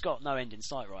it's got no end in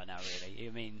sight right now. Really,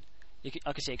 I mean,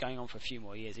 I could see it going on for a few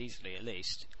more years easily, at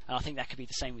least. And I think that could be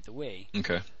the same with the Wii.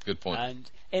 Okay, good point.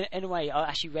 And in a way, I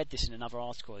actually read this in another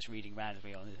article I was reading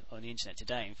randomly on the internet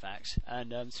today, in fact.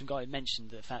 And some guy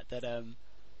mentioned the fact that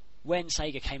when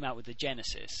Sega came out with the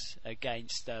Genesis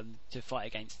to fight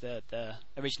against the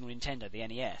original Nintendo, the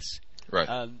NES,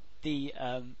 right?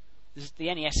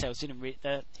 The NES sales didn't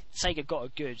Sega got a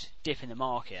good dip in the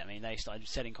market. I mean, they started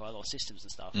selling quite a lot of systems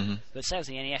and stuff, but sales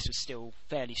of the NES was still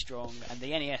fairly strong, and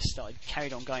the NES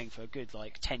carried on going for a good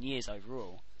 10 years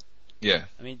overall. Yeah.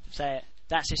 I mean, that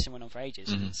system went on for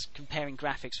ages. And comparing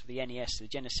graphics for the NES to the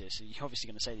Genesis, you're obviously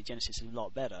going to say the Genesis is a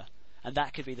lot better, and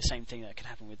that could be the same thing that could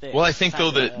happen with this. Well, I think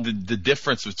though the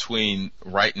difference between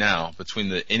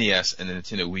the NES and the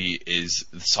Nintendo Wii is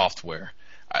the software.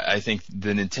 I think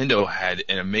the Nintendo had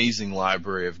an amazing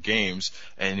library of games,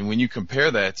 and when you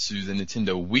compare that to the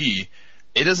Nintendo Wii,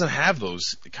 it doesn't have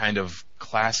those kind of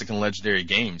classic and legendary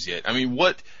games yet. I mean,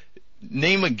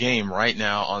 name a game right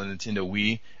now on the Nintendo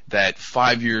Wii that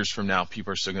 5 years from now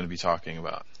people are still going to be talking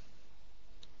about?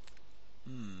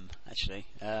 Actually,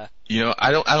 I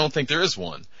don't think there is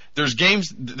one. There's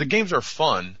games. The games are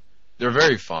fun. They're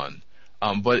very fun.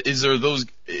 But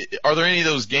are there any of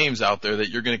those games out there that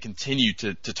you're going to continue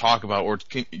to talk about or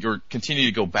you're continue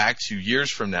to go back to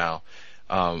years from now?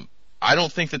 I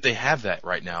don't think that they have that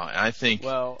right now. And I think...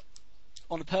 Well,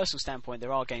 on a personal standpoint,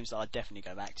 there are games that I'd definitely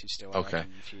go back to still in a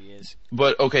few years.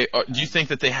 But, okay, do you think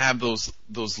that they have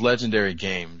those legendary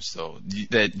games, though?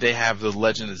 That they have the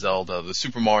Legend of Zelda, the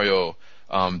Super Mario,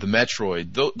 the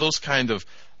Metroid, those kind of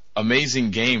amazing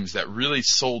games that really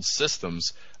sold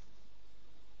systems?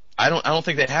 I don't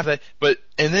think they have that. But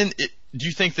do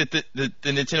you think that the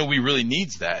Nintendo Wii really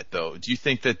needs that though? Do you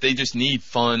think that they just need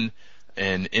fun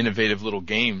and innovative little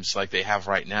games like they have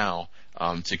right now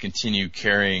to continue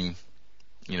carrying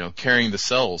the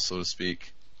cells, so to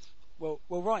speak? Well,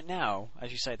 right now,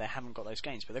 as you say, they haven't got those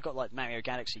games, but they've got like Mario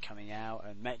Galaxy coming out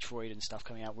and Metroid and stuff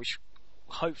coming out, which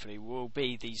hopefully will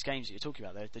be these games that you're talking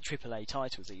about, the AAA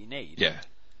titles that you need. Yeah.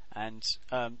 And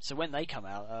so when they come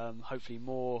out, hopefully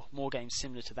more games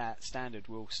similar to that standard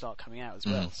will start coming out as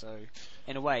well. So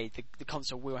in a way, the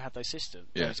console will have those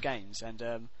those games.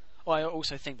 And I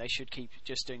also think they should keep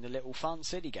just doing the little fun,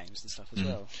 silly games and stuff as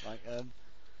well.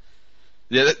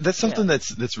 Yeah, that's something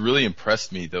that's really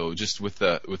impressed me though. Just with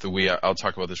the Wii, I'll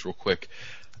talk about this real quick.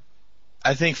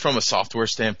 I think from a software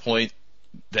standpoint,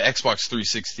 the Xbox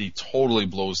 360 totally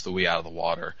blows the Wii out of the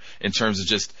water in terms of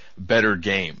just better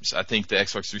games. I think the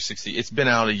Xbox 360, it's been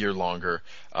out a year longer,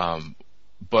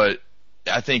 but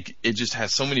I think it just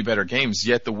has so many better games,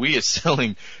 yet the Wii is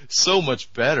selling so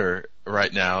much better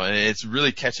right now, and it's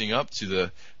really catching up to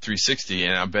the 360,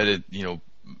 and I bet it,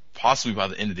 possibly by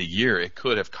the end of the year, it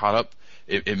could have caught up.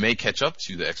 It may catch up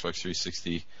to the Xbox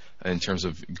 360 in terms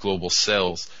of global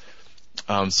sales.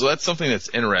 So that's something that's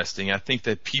interesting. I think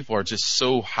that people are just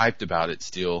so hyped about it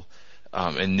still,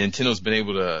 and Nintendo's been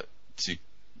able to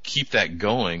keep that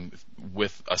going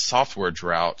with a software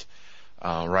drought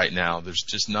right now. There's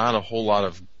just not a whole lot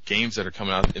of games that are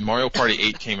coming out. And Mario Party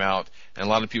 8 came out, and a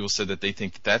lot of people said that they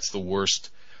think that's the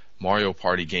worst Mario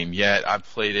Party game yet. I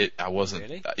played it. I wasn't.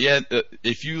 Really?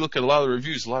 If you look at a lot of the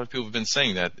reviews, a lot of people have been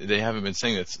saying that. They haven't been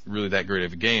saying that's really that great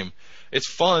of a game. It's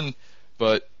fun,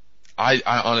 but I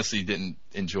honestly didn't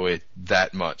enjoy it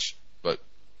that much. But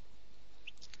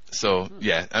so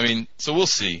yeah, I mean, so we'll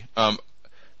see.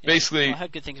 Basically, I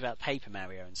heard good things about Paper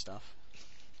Mario and stuff.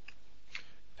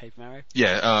 Paper Mario?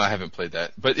 Yeah, I haven't played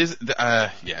that, but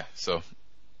yeah. So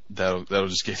that'll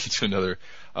just get into another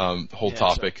whole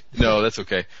topic. Sorry. No, that's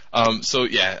okay. So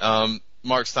yeah,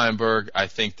 Mark Steinberg, I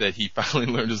think that he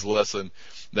finally learned his lesson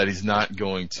that he's not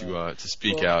going to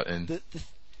speak out. And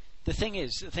the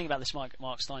thing about this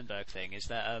Mark Steinberg thing is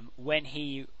that when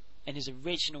he, in his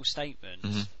original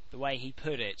statement, the way he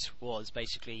put it was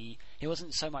basically he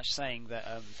wasn't so much saying that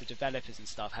the developers and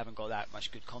stuff haven't got that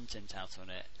much good content out on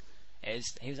it.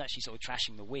 He was actually sort of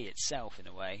trashing the Wii itself in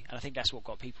a way, and I think that's what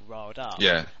got people riled up.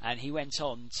 Yeah. And he went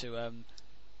on to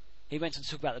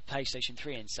talk about the PlayStation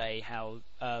 3 and say how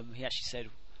he actually said,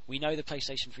 we know the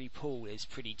PlayStation 3 pool is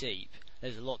pretty deep.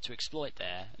 There's a lot to exploit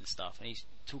there and stuff. And he's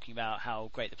talking about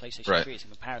how great the PlayStation 3 is in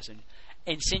comparison,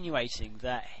 insinuating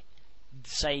that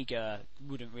Sega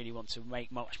wouldn't really want to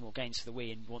make much more games for the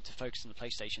Wii and want to focus on the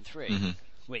PlayStation 3,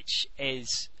 which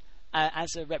is,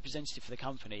 as a representative for the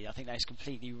company, I think that is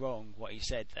completely wrong what he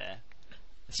said there.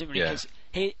 Simply because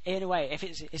he, in a way, if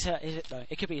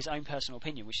it could be his own personal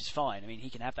opinion, which is fine. I mean, he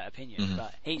can have that opinion,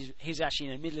 but he's actually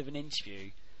in the middle of an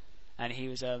interview, and he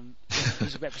was a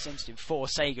representative for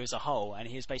Sega as a whole, and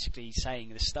he was basically saying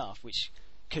this stuff which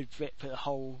could put the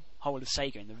whole of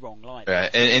Sega in the wrong light. Yeah,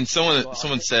 and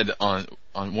someone said on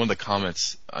one of the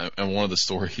comments on one of the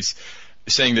stories,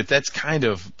 saying that that's kind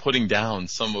of putting down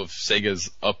some of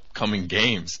Sega's upcoming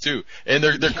games too, and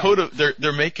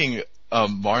they're making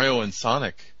Mario and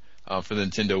Sonic for the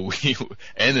Nintendo Wii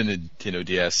and the Nintendo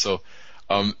DS. So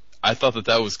I thought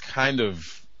that was kind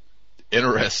of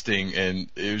interesting, and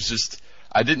it was just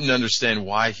I didn't understand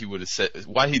why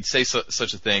he'd say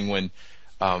such a thing when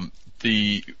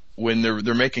when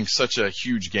they're making such a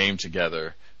huge game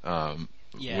together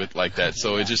with like that.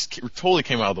 So it just totally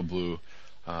came out of the blue.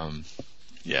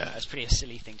 Yeah, that's pretty a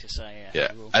silly thing to say.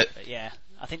 I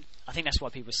think that's why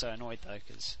people are so annoyed though,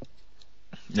 because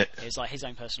it's like his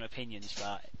own personal opinions,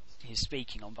 but he's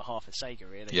speaking on behalf of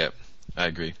Sega, really. Yeah, I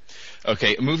agree.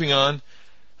 Okay, moving on.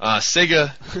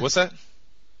 Sega, what's that?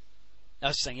 I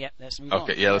was saying, let's move on.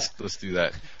 Okay, let's do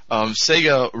that.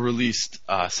 Sega released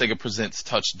Sega Presents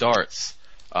Touch Darts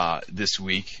this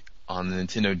week on the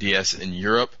Nintendo DS in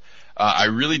Europe. I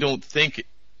really don't think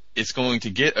it's going to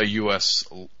get a U.S.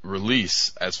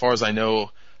 release. As far as I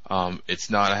know, it's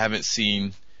not. I haven't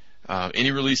seen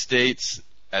any release dates.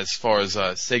 As far as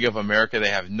Sega of America, they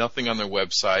have nothing on their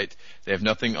website. They have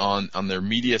nothing on their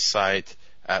media site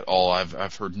at all.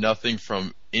 I've heard nothing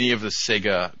from any of the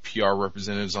Sega PR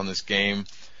representatives on this game.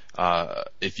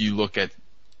 If you look at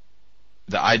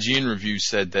the IGN review,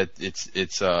 said that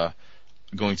it's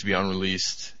going to be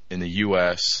unreleased in the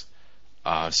U.S.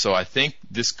 So I think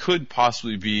this could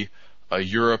possibly be a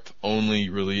Europe-only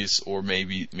release, or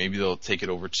maybe they'll take it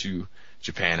over to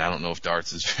Japan. I don't know if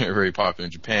darts is very, very popular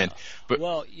in Japan. But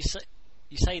well, you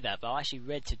say that, but I actually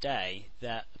read today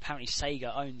that apparently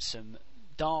Sega owns some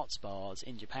darts bars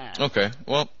in Japan. Okay,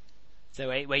 well. So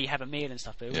where you have a meal and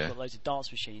stuff, but they've got loads of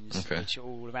darts machines which are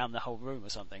all around the whole room or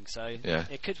something. So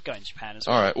it could go in Japan as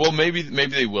well. All right. Well, maybe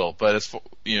they will, but as for,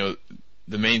 the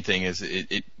main thing is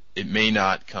it may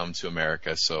not come to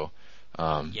America. So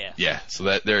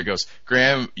so there it goes.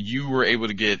 Graham, you were able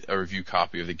to get a review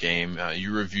copy of the game.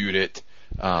 You reviewed it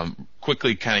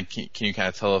quickly. Can you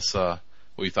tell us what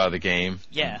you thought of the game?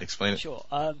 Yeah, explain it. Sure.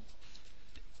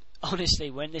 Honestly,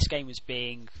 when this game was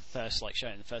being first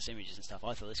shown, the first images and stuff,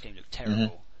 I thought this game looked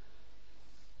terrible.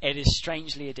 It is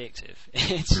strangely addictive.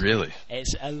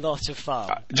 It's a lot of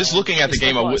fun. Just looking at the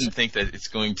game, I wouldn't think that it's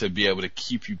going to be able to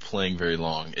keep you playing very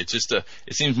long. It's just it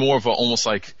seems more of almost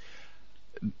like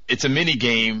it's a mini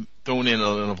game thrown in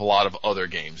of a lot of other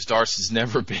games. Darts has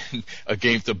never been a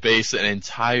game to base an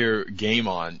entire game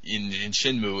on. In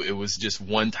Shenmue, it was just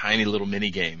one tiny little mini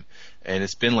game, and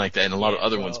it's been like that in a lot of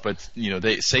other ones. But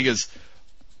Sega's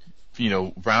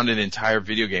rounded an entire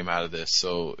video game out of this.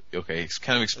 So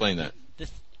kind of explain that.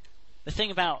 The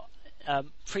thing about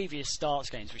previous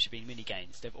darts games, which have been mini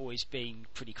games, they've always been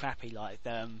pretty crappy. Like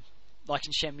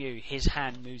in Shenmue, his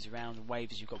hand moves around and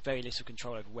waves. You've got very little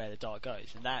control over where the dart goes,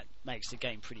 and that makes the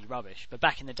game pretty rubbish. But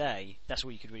back in the day, that's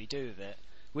all you could really do with it.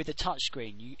 With the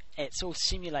touchscreen, it sort of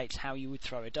simulates how you would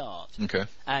throw a dart. Okay.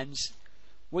 And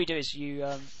what you do is you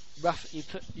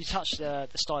touch the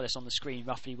stylus on the screen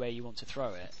roughly where you want to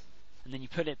throw it, and then you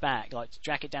put it back,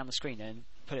 drag it down the screen and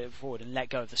put it forward, and let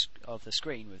go of the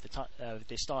screen with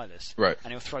the stylus. Right.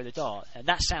 And it'll throw the dart. And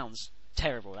that sounds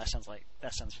terrible. That sounds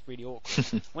really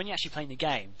awkward. When you're actually playing the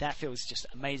game, that feels just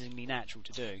amazingly natural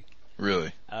to do.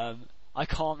 Really? I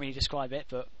can't really describe it,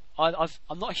 but I'm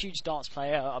not a huge darts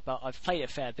player, but I've played it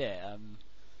a fair bit.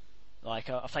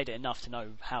 I've played it enough to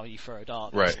know how you throw a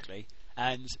dart, basically.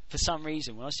 And for some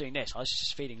reason, when I was doing this, I was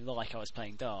just feeling like I was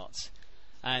playing darts.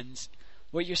 And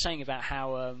what you're saying about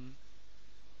how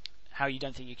you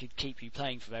don't think you could keep you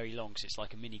playing for very long because it's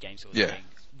like a mini game sort of thing.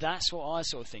 That's what I was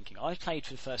sort of thinking. I played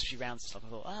for the first few rounds and stuff. I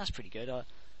thought, that's pretty good. I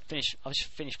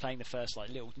finished playing the first like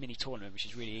little mini tournament, which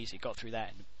is really easy. Got through that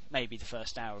in maybe the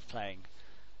first hour of playing,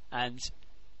 and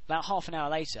about half an hour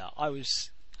later, I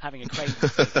was having a craving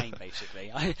for the game. Basically,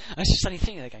 I was just suddenly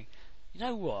thinking, going, you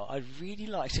know what? I'd really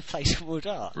like to play some more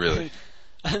darts. Really?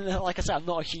 And like I said, I'm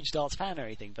not a huge darts fan or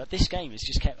anything, but this game has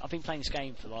just kept. I've been playing this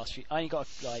game for the last few. I think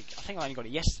I only got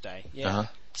it yesterday. Yeah,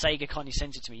 Sega kindly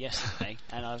sent it to me yesterday,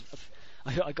 and I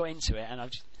got into it, and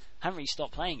haven't really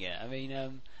stopped playing it. I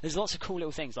mean, there's lots of cool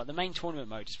little things. Like the main tournament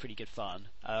mode is pretty good fun.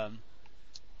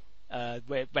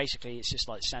 Where basically it's just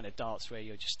like standard darts where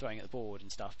you're just throwing at the board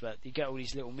and stuff. But you get all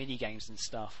these little mini games and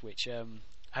stuff which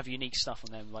have unique stuff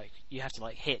on them. Like you have to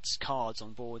like hit cards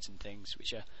on boards and things,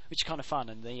 which are kind of fun.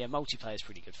 And the multiplayer is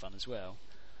pretty good fun as well.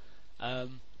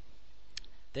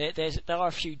 There are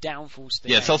a few downfalls to the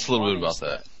game. Tell us a little bit about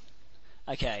that.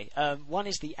 Okay, one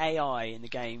is the AI in the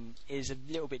game is a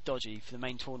little bit dodgy for the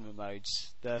main tournament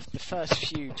modes. The first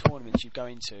few tournaments you go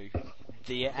into,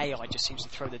 the AI just seems to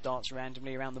throw the darts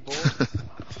randomly around the board.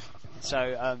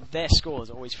 So their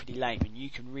scores are always pretty lame, and you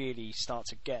can really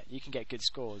get good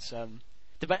scores.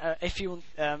 If you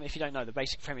don't know, the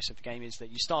basic premise of the game is that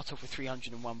you start off with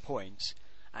 301 points,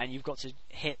 and you've got to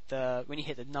when you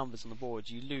hit the numbers on the board,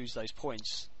 you lose those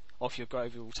points off your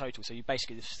overall total. So you're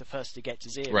basically the first to get to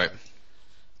zero. Right.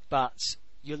 But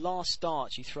your last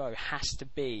dart you throw has to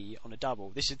be on a double.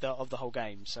 This is of the whole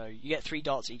game. So you get 3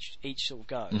 darts each sort of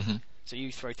go. Mm-hmm. So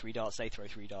you throw 3 darts, they throw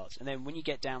 3 darts, and then when you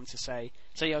get down to say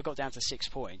I got down to 6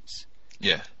 points.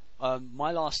 Yeah.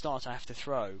 My last dart I have to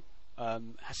throw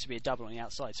has to be a double on the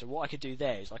outside. So what I could do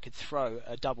there is I could throw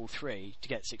a double 3 to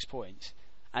get 6 points,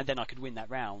 and then I could win that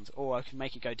round, or I could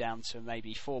make it go down to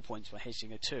maybe 4 points by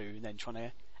hitting a 2, and then trying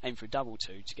to aim for a double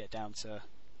 2 to get down to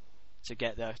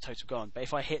get the total gone. But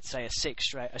if I hit say a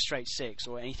straight 6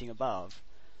 or anything above,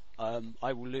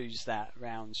 I will lose that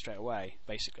round straight away.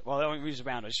 Basically, well, I won't lose a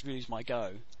round. I just lose my go.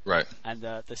 Right. And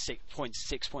the 6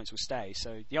 points will stay.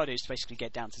 So the idea is to basically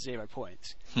get down to 0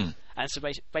 points. And so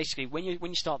basically, when you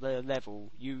start the level,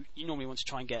 you normally want to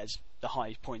try and get the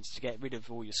high points to get rid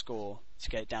of all your score, to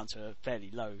get it down to a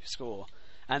fairly low score.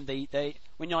 And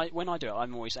when I do it,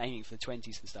 I'm always aiming for the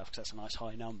 20s and stuff because that's a nice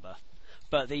high number.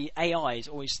 But the AI is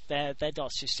always their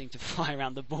darts just seem to fly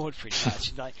around the board pretty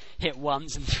much, like hit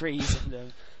 1s and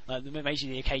 3s and maybe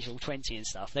the occasional 20 and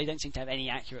stuff. They don't seem to have any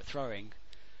accurate throwing,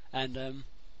 and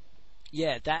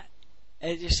that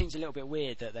it just seems a little bit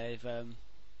weird that they've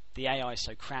the AI is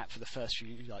so crap for the first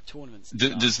few tournaments.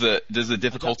 Does the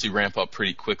difficulty ramp up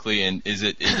pretty quickly, and is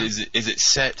it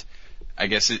set? I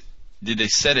guess did they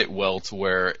set it well to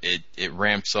where it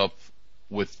ramps up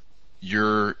with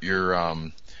your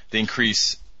the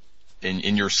increase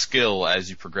in your skill as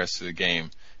you progress through the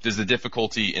game? Does the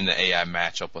difficulty in the AI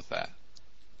match up with that?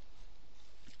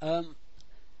 When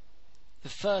you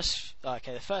first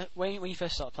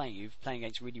start playing, you're playing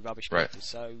against really rubbish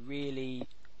characters. Right. So really,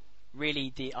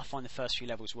 I find the first few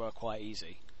levels were quite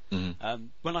easy.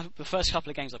 Mm-hmm. The first couple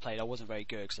of games I played, I wasn't very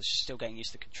good because I was still getting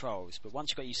used to the controls. But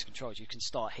once you got used to the controls, you can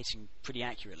start hitting pretty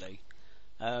accurately.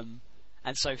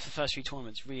 And so for the first few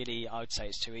tournaments, really, I would say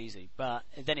it's too easy. But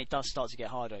then it does start to get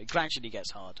harder. It gradually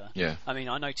gets harder. Yeah. I mean,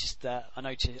 I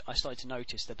started to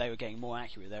notice that they were getting more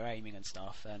accurate with their aiming and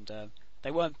stuff. And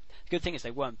they weren't. The good thing is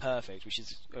they weren't perfect, which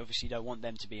is obviously you don't want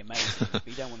them to be amazing, but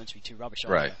you don't want them to be too rubbish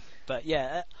either. Right. But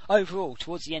yeah, overall,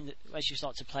 towards the end, as you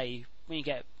start to play, when you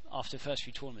get after the first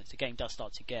few tournaments, the game does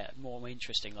start to get more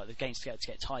interesting. Like the games get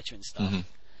tighter and stuff. Mm-hmm.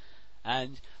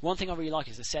 And one thing I really like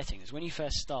is the settings. When you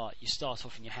first start, you start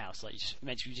off in your house, like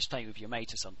you're just playing with your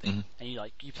mate or something, mm-hmm.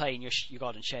 and you play in your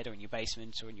garden shed or in your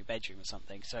basement or in your bedroom or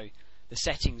something. So the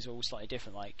settings are all slightly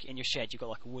different. Like in your shed, you've got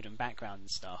like a wooden background and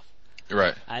stuff.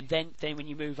 Right. And then when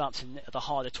you move up to the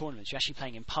harder tournaments, you're actually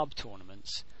playing in pub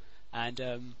tournaments, and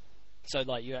so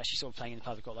like you're actually sort of playing in the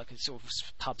pub. You've got like a sort of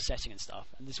pub setting and stuff.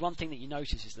 And there's one thing that you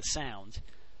notice is the sound.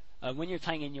 When you're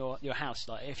playing in your house,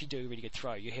 like if you do a really good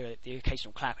throw, you hear the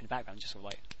occasional clap in the background, just sort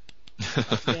of like,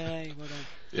 yay, well done.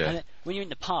 Yeah. And then when you're in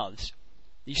the pubs,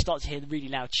 you start to hear the really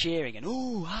loud cheering and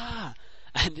ooh ah,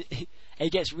 and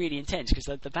it gets really intense because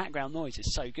the background noise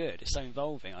is so good, it's so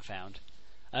involving. I found.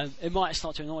 It might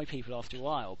start to annoy people after a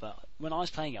while, but when I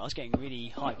was playing it, I was getting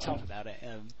really hyped up about it.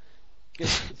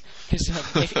 Because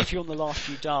if you're on the last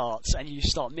few darts and you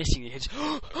start missing it,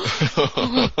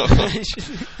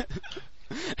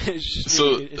 it's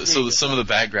so some of the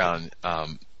background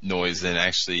noise then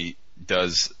actually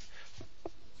does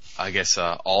I guess,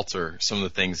 alter some of the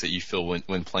things that you feel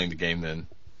when playing the game then.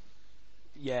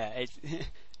 Yeah,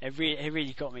 it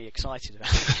really got me excited about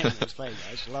the game I was playing.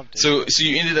 I just loved it. So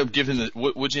you ended up giving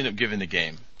what'd you end up giving the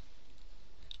game?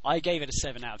 I gave it a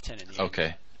 7 out of 10 in the end.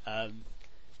 Okay.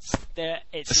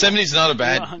 It's 70 is not a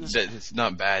bad. It's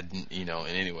not bad, in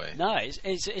any way. No,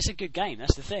 it's a good game.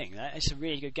 That's the thing. It's a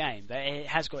really good game, but it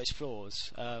has got its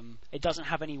flaws. It doesn't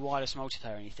have any wireless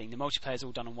multiplayer or anything. The multiplayer is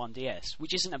all done on one DS,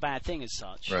 which isn't a bad thing as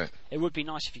such. Right. It would be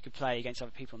nice if you could play against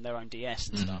other people on their own DS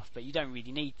and stuff, but you don't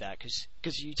really need that because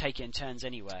you take it in turns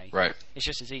anyway. Right. It's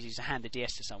just as easy as to hand the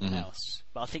DS to someone else.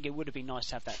 But I think it would have been nice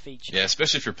to have that feature. Yeah,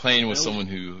 especially if you're playing with someone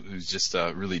who's just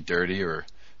really dirty or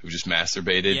who just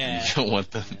masturbated. Yeah. You don't want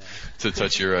them to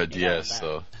touch your DS.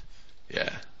 So, yeah.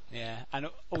 Yeah, and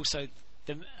also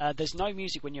there's no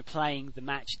music when you're playing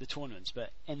the tournaments, but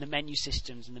in the menu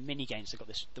systems and the mini games, they've got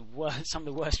some of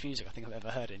the worst music I think I've ever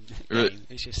heard in the game.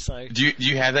 It's just so. Do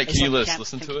you have that? Can you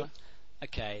listen to it?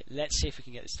 Okay, let's see if we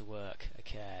can get this to work.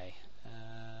 Okay,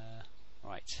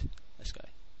 right, let's go.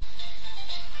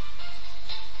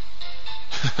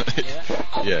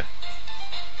 Yeah.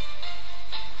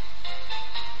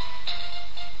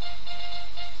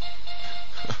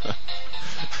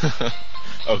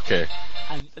 Okay.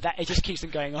 And it just keeps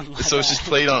them going on like so it's just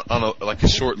played on a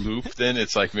short loop then?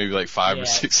 It's like maybe like 5 or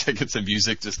 6 seconds of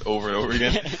music just over and over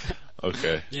again?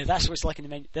 Okay. Yeah, that's what it's like in the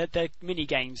menu. The mini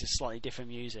games is slightly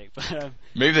different music. But,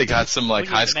 maybe they got some like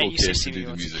high school kids to do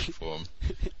the music for them.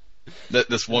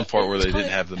 That's one part where they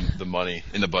didn't have the money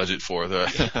in the budget for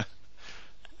the...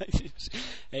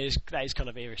 that is kind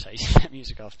of irritating, that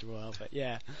music after a while, but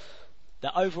yeah.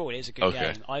 Overall it is a good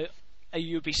game.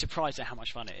 You'd be surprised at how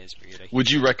much fun it is, really. Would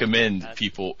you recommend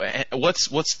people? What's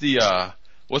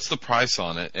the price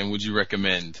on it? And would you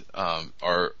recommend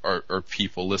our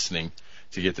people listening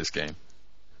to get this game?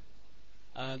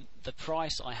 The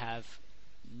price I have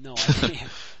no idea.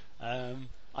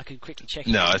 I can quickly check.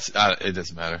 No, it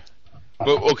doesn't matter.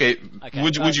 But okay,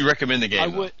 would you recommend the game?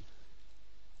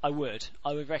 I would.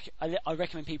 I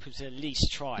recommend people to at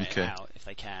least try it out if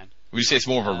they can. Would you say it's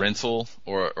more of a rental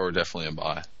or definitely a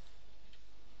buy?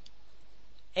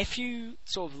 If you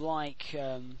sort of like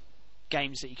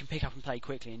games that you can pick up and play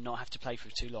quickly and not have to play for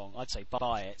too long, I'd say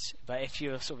buy it. But if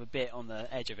you're sort of a bit on the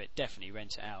edge of it, definitely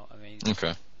rent it out. I mean,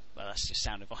 okay. Well, that's just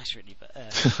sound advice, really.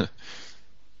 But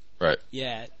right.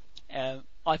 Yeah.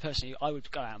 I personally, I would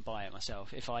go out and buy it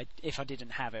myself. If I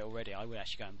didn't have it already, I would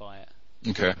actually go and buy it.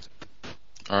 Okay.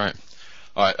 All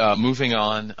right. Moving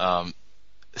on.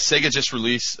 Sega just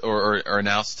released or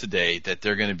announced today that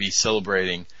they're going to be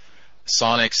celebrating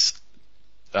Sonic's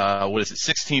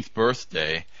 16th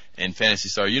birthday in Phantasy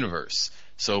Star Universe.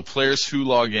 So players who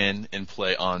log in and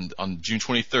play on June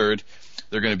 23rd,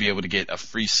 they're going to be able to get a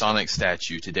free Sonic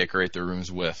statue to decorate their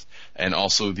rooms with, and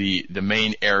also the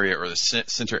main area or the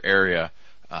center area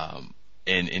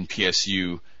in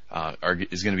PSU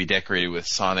is going to be decorated with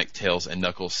Sonic, Tails, and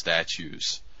Knuckles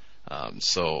statues.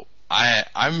 So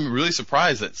I'm really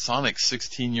surprised that Sonic's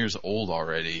 16 years old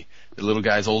already. The little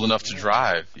guy's old enough to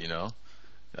drive,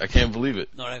 I can't believe it.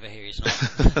 Not over here, he's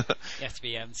not. You have to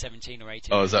be 17 or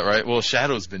 18. Oh, is that right? Well,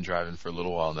 Shadow's been driving for a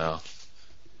little while now.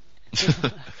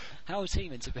 How old's he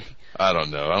meant to be? I don't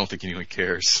know. I don't think anyone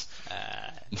cares.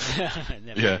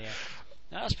 Yeah.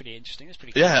 No, that's pretty interesting. That's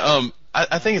pretty cool. Yeah,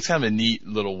 I think it's kind of a neat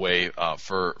little way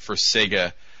for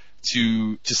Sega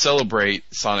to celebrate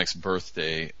Sonic's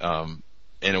birthday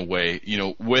in a way,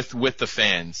 with the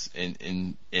fans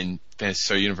in Phantasy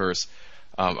Star Universe.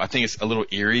 I think it's a little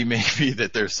eerie, maybe,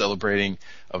 that they're celebrating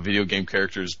a video game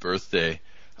character's birthday.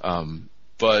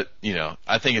 But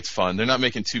I think it's fun. They're not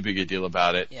making too big a deal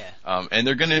about it. Yeah. And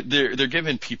they're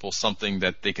giving people something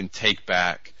that they can take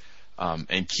back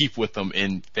and keep with them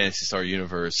in Phantasy Star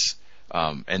Universe,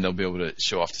 and they'll be able to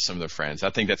show off to some of their friends. I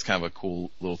think that's kind of a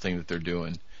cool little thing that they're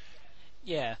doing.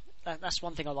 Yeah. That's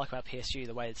one thing I like about PSU,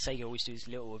 the way that Sega always does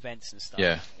little events and stuff.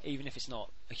 Yeah. Even if it's not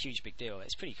a huge big deal,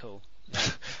 it's pretty cool.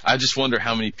 I just wonder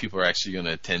how many people are actually going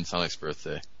to attend Sonic's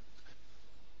birthday.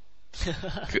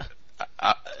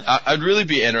 I'd really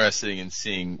be interested in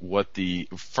seeing what the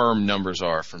firm numbers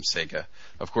are from Sega.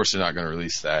 Of course, they're not going to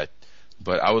release that,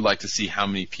 but I would like to see how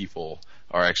many people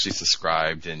are actually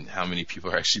subscribed and how many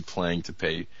people are actually playing to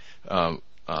pay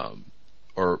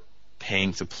or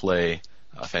paying to play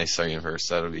Phantasy Star Universe.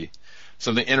 That would be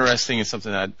something interesting and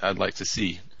something I'd like to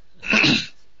see.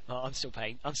 Well, I'm still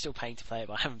paying to play it,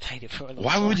 but I haven't played it for a long time.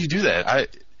 Why would you do that? I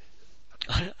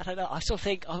don't know. I still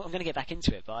think I'm going to get back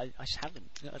into it, but I just haven't.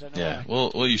 I don't know. Yeah,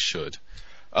 well, you should.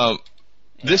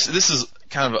 This is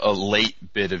kind of a late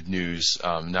bit of news,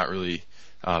 not really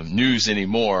news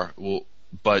anymore.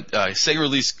 But Sega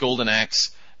released Golden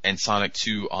Axe and Sonic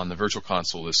 2 on the Virtual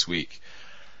Console this week.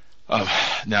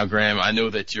 Now, Graham, I know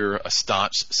that you're a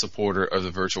staunch supporter of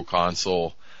the Virtual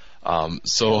Console,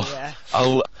 so yeah.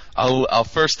 I'll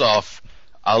first off,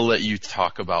 I'll let you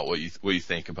talk about what you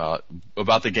think about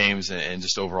the games and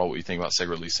just overall what you think about Sega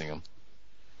releasing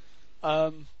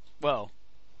them. Well,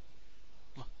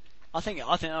 I think.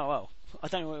 Oh well, I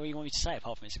don't know what you want me to say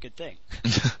apart from it's a good thing.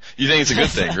 You think it's a good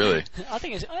thing, really? I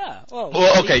think it's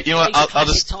Well, okay. You know what? I'll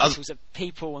just titles that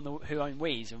people who own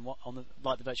Wii's and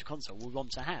like the Virtual Console will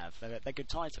want to have. They're good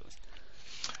titles.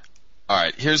 All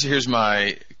right. Here's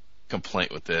my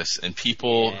complaint with this, and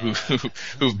people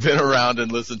who've been around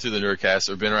and listened to the Nerdcast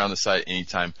or been around the site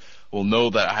anytime will know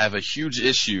that I have a huge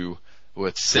issue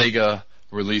with Sega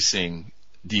releasing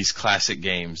these classic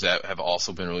games that have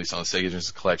also been released on the Sega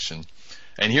Genesis Collection.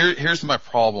 And here's my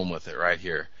problem with it right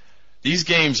here. These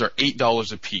games are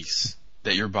 $8 a piece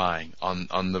that you're buying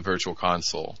on the Virtual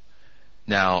Console.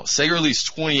 Now, Sega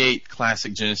released 28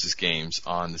 classic Genesis games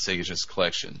on the Sega Genesis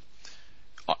Collection.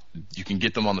 You can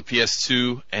get them on the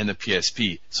PS2 and the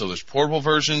PSP. So there's portable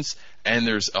versions and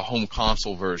there's a home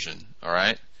console version, all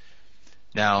right?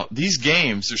 Now, these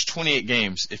games, there's 28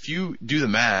 games. If you do the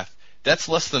math, that's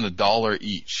less than $1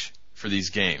 each for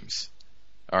these games.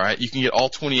 All right? You can get all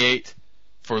 28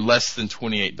 for less than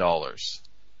 $28.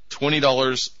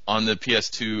 $20 on the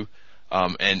PS2,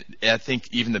 and I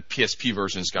think even the PSP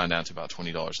version has gone down to about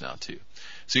 $20 now too.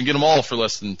 So you can get them all for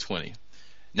less than $20.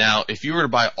 Now, if you were to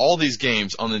buy all these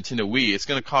games on the Nintendo Wii, it's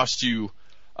going to cost you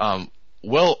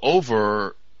well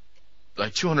over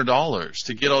like $200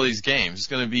 to get all these games. It's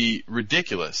going to be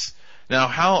ridiculous. Now,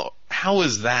 how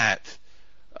is that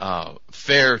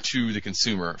fair to the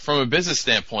consumer? From a business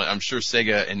standpoint, I'm sure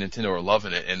Sega and Nintendo are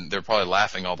loving it, and they're probably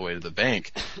laughing all the way to the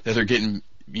bank that they're getting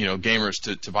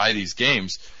gamers to buy these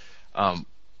games.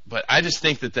 But I just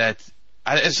think that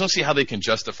I just don't see how they can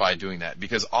justify doing that,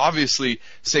 because obviously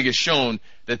Sega's shown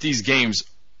that these games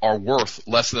are worth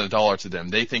less than $1 to them.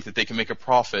 They think that they can make a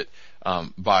profit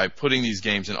by putting these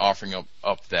games and offering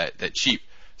up that cheap.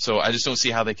 So I just don't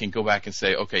see how they can go back and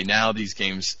say, okay, now these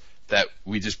games that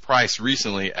we just priced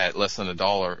recently at less than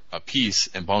 $1 a piece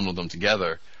and bundled them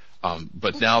together,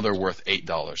 but now they're worth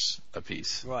 $8 a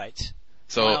piece. Right.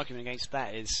 So my argument against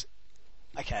that is,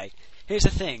 okay, here's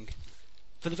the thing.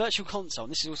 For the Virtual Console,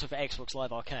 and this is also for Xbox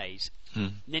Live Arcades,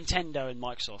 Nintendo and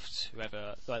Microsoft,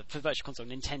 whoever, for the Virtual Console,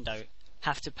 Nintendo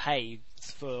have to pay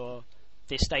for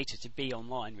this data to be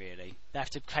online, really. They have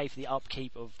to pay for the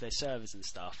upkeep of their servers and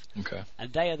stuff. Okay.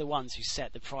 And they are the ones who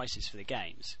set the prices for the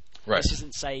games. Right. This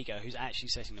isn't Sega who's actually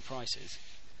setting the prices.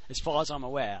 As far as I'm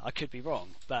aware, I could be wrong,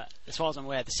 but as far as I'm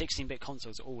aware, the 16-bit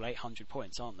consoles are all 800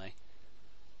 points, aren't they?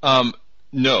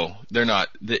 No, they're not.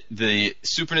 The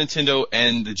Super Nintendo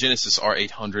and the Genesis are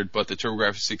 800, but the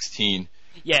TurboGrafx 16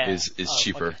 is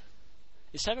cheaper. Okay.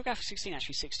 Is TurboGrafx 16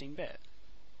 actually 16-bit?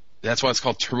 That's why it's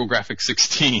called TurboGrafx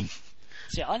 16.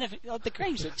 See, the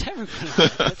games look terrible.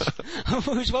 I've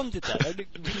always wondered that. They look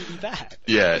really bad.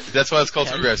 Yeah, that's why it's called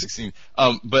TurboGrafx 16.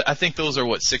 But I think those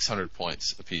are 600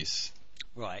 points a piece.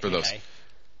 Right. For those.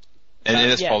 And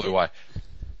that's probably why.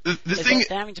 The thing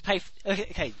they're having to pay.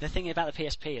 The thing about the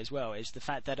PSP as well is the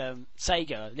fact that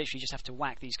Sega literally just have to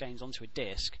whack these games onto a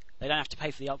disc. They don't have to pay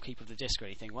for the upkeep of the disc or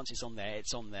anything. Once it's on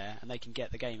there, and they can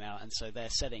get the game out, and so they're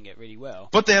selling it really well.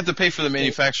 But they have to pay for the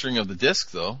manufacturing of the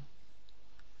disc, though.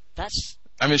 That's.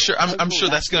 I mean, sure. I'm sure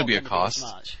that's going to be a cost.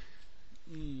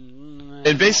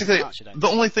 And basically, the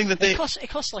only thing that it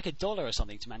costs like $1 or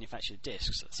something to manufacture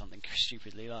discs. That's something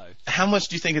stupidly low. How much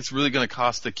do you think it's really going to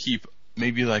cost to keep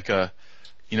maybe like a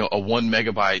 1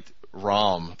 megabyte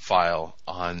ROM file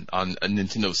on a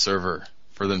Nintendo server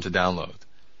for them to download?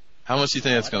 How much do you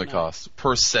think that's going to cost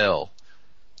per cell?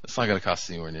 It's not going to cost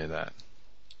anywhere near that.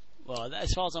 Well,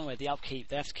 as far as I'm aware, the upkeep,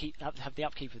 they have to have the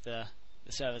upkeep of the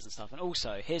servers and stuff. And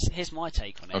also, here's my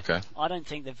take on it. Okay. I don't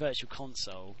think the Virtual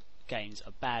Console games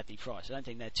are badly priced. I don't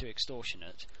think they're too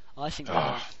extortionate. I think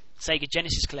the Sega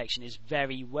Genesis collection is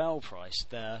very well priced.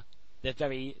 They're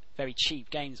very, very cheap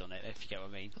games on it, if you get what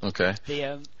I mean. Okay.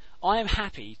 I am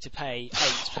happy to pay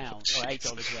 £8 or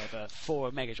 $8 whatever for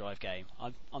a Mega Drive game.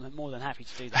 I'm more than happy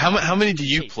to do that. How many do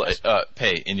you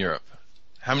pay in Europe?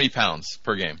 How many pounds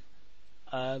per game?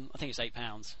 I think it's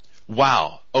 £8.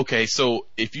 Wow. Okay, so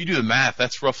if you do the math,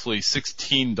 that's roughly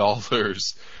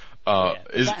 $16.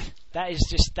 That is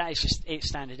just it's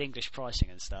standard English pricing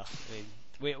and stuff. I mean,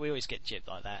 we always get gypped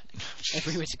like that.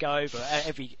 Everywhere to go,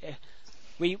 but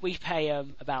we pay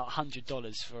about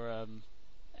 $100 for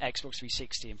Xbox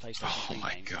 360 and PlayStation 3 games. Oh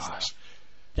my gosh!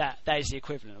 that is the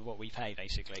equivalent of what we pay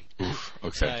basically. Oof,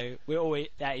 okay. So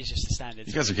that is just the standard.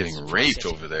 You guys are getting raped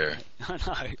over there. I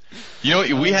know.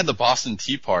 You know, we had the Boston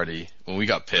Tea Party when we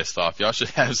got pissed off. Y'all should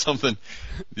have something.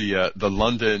 The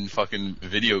London fucking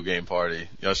video game party.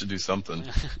 Y'all should do something.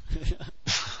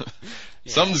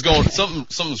 Yeah.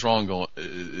 Something's wrong going.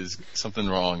 Something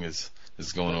wrong is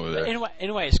going over there. In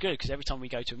a way, it's good because every time we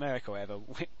go to America or whatever,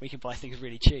 we can buy things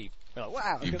really cheap. We're like,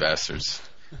 wow, you bastards.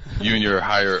 You and your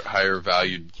higher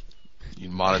valued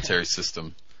monetary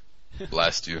system.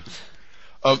 Blast you.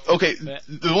 Okay,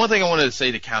 the one thing I wanted to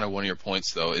say to counter one of your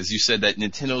points, though, is you said that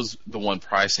Nintendo's the one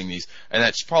pricing these, and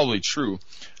that's probably true.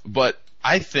 But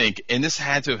I think, and this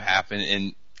had to have happened,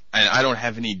 and I don't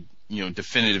have any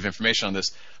definitive information on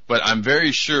this, but I'm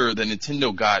very sure that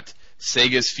Nintendo got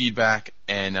Sega's feedback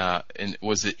and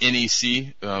was it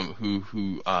NEC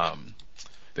who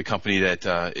the company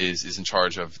that is in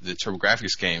charge of the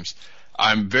TurboGrafx games.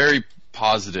 I'm very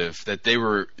positive that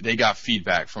they got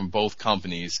feedback from both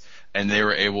companies and they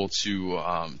were able to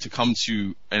come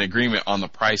to an agreement on the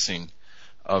pricing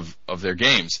of their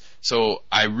games. So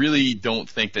I really don't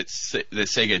think that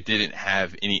Sega didn't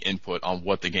have any input on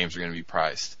what the games are going to be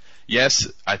priced.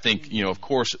 Yes, I think of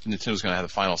course Nintendo's going to have the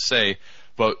final say,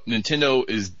 but Nintendo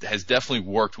has definitely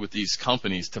worked with these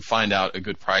companies to find out a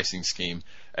good pricing scheme.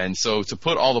 And so to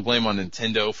put all the blame on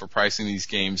Nintendo for pricing these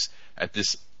games at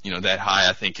this that high,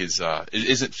 I think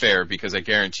isn't fair, because I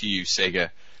guarantee you Sega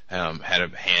had a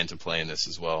hand to play in this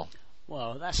as well.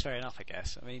 Well, that's fair enough, I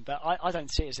guess. I mean, but I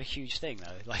don't see it as a huge thing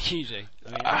though. Like hugely. I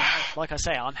mean, like I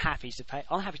say, I'm happy to pay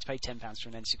 £10 for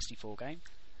an N64 game.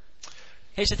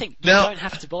 Here's the thing: you don't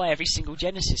have to buy every single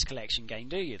Genesis collection game,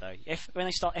 do you? Though, if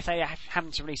they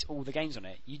happen to release all the games on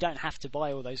it, you don't have to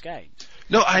buy all those games.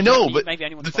 No, I know, but maybe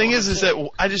only want the to buy thing is that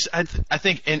I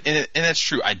think, and that's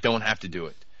true. I don't have to do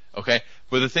it, okay?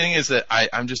 But the thing is that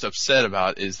I'm just upset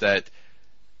about is that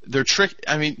they're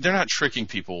not tricking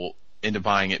people into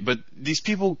buying it, but these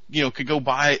people, could go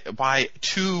buy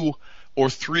 2 or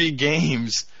 3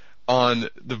 games on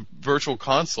the Virtual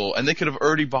Console, and they could have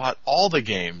already bought all the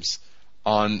games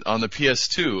on the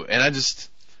PS2, and I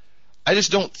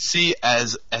just don't see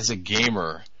as a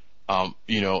gamer,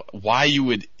 why you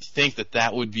would think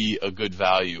that would be a good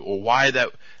value, or why that.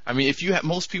 I mean, if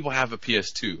most people have a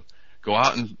PS2, go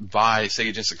out and buy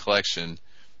Sega Genesis Collection,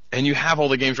 and you have all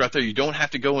the games right there. You don't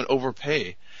have to go and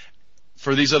overpay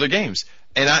for these other games.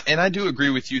 And I do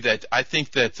agree with you that I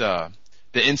think that the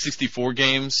N64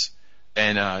 games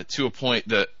and to a point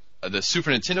the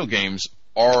Super Nintendo games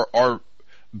are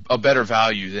a better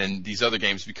value than these other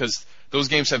games, because those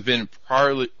games have been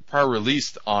prior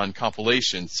released on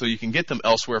compilation, so you can get them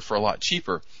elsewhere for a lot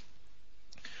cheaper.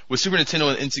 With Super Nintendo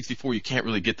and N64, you can't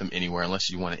really get them anywhere unless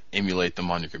you want to emulate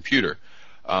them on your computer.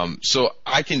 So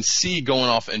I can see going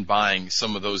off and buying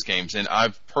some of those games, and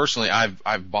I've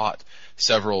bought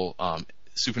several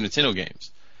Super Nintendo games.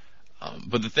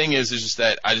 But the thing is just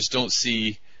that I just don't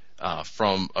see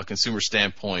from a consumer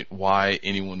standpoint why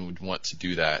anyone would want to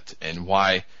do that, and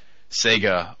why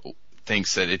Sega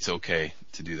thinks that it's okay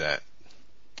to do that.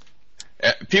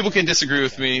 People can disagree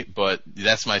with me, but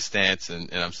that's my stance,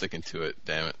 and I'm sticking to it.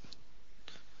 Damn it.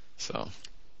 So.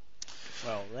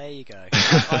 Well, there you go.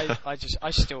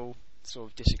 I still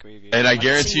sort of disagree with you. And I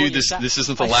guarantee you, this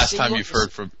isn't the last time you've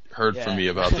heard from me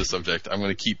about this subject. I'm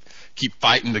going to keep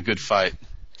fighting the good fight.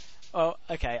 Oh,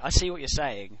 okay. I see what you're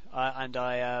saying, and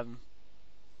I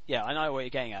know what you're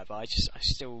getting at, but I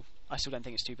still don't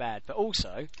think it's too bad. But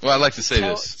also, well, I'd like to say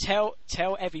this. Tell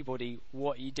everybody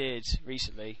what you did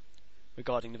recently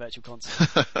regarding the Virtual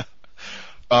Console.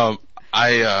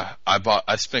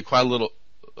 I spent quite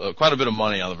a bit of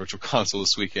money on the Virtual Console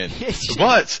this weekend,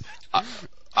 but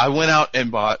I went out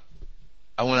and bought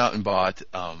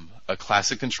a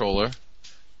classic controller,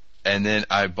 and then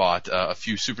I bought a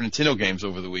few Super Nintendo games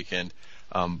over the weekend.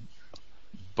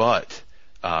 But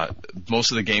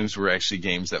most of the games were actually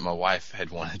games that my wife had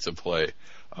wanted to play.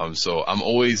 So I'm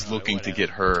always looking to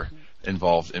get her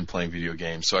involved in playing video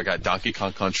games. So I got Donkey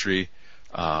Kong Country,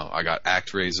 I got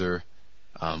ActRaiser,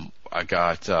 I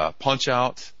got Punch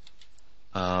Out.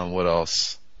 What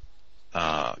else?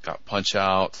 Got Punch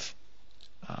Out.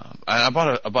 I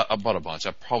bought a bunch.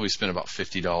 I probably spent about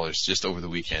 $50 just over the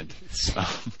weekend.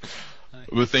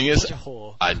 The thing is,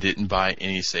 I didn't buy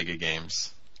any Sega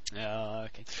games. Oh,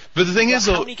 okay. But the thing is,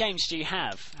 though, how many games do you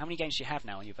have? How many games do you have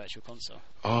now on your Virtual Console?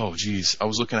 Oh, geez, I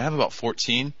was looking. I have about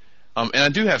 14, and I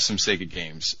do have some Sega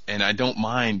games, and I don't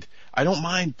mind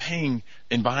paying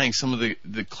and buying some of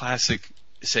the classic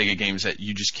Sega games that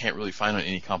you just can't really find on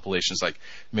any compilations, like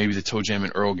maybe the Toe Jam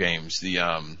and Earl games. The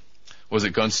was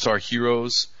it Gunstar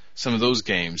Heroes? some of those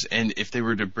games, and if they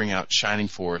were to bring out Shining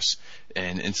Force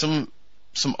and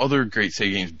some other great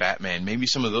Sega games, Batman, maybe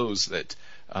some of those that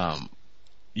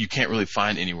you can't really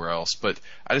find anywhere else. But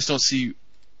I just don't see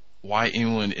why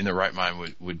anyone in their right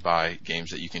mind would buy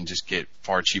games that you can just get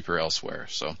far cheaper elsewhere.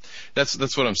 So that's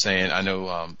what I'm saying. I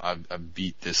know I've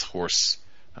beat this horse,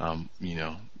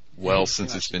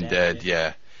 since it's been dead.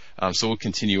 Yeah. So we'll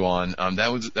continue on.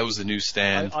 That was the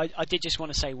newsstand. I did just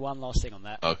want to say one last thing on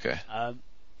that. Okay.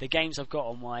 The games I've got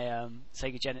on my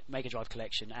Sega Mega Drive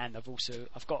collection, and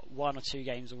I've got 1 or 2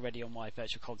 games already on my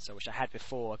Virtual Console, which I had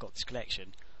before I got this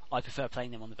collection. I prefer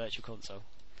playing them on the Virtual Console.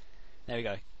 There we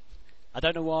go. I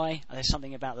don't know why. There's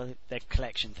something about the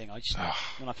collection thing.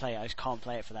 When I play it, I just can't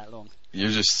play it for that long.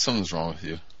 Something's wrong with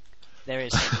you. There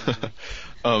is.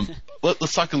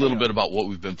 Let's talk a little bit about what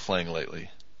we've been playing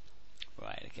lately.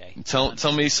 Right. Okay.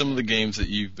 Tell me some of the games that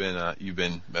you've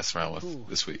been messing around with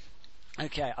this week.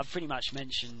 Okay, I've pretty much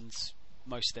mentioned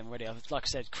most of them already. Like I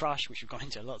said, Crush, which we've gone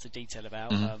into lots of detail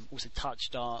about. Also, Touch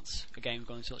Darts, a game we've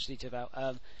gone into lots of detail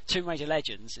about. Tomb Raider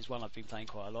Legends is one I've been playing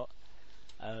quite a lot.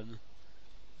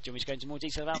 Do you want me to go into more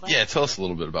detail about that? Yeah, tell us a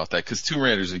little bit about that, because Tomb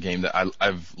Raider is a game that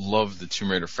I've loved the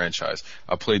Tomb Raider franchise.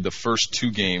 I played the first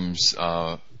 2 games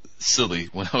silly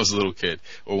when I was a little kid,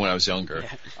 or when I was younger.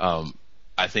 Yeah.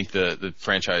 I think the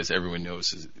franchise, everyone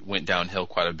knows, went downhill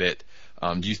quite a bit.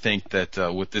 Do you think that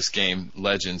with this game,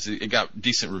 Legends, it got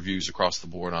decent reviews across the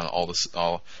board on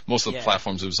most of the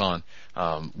platforms it was on?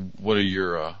 What are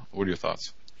your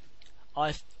thoughts?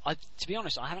 To be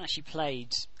honest, I haven't actually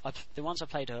played. The ones I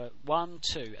played are 1,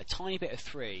 2, a tiny bit of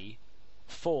 3,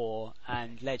 4,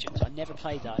 and Legends. I never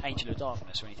played Angel of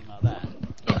Darkness or anything like that.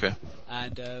 Okay.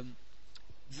 And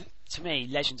to me,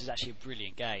 Legends is actually a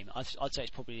brilliant game. I'd say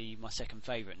it's probably my second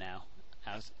favourite now,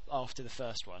 after the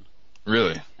first one.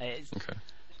 Really? Okay.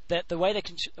 The way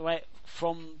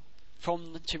from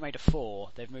the Tomb Raider 4,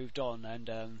 they've moved on, and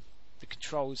the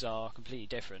controls are completely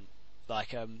different.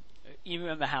 Like, you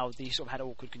remember how they sort of had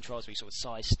awkward controls where you sort of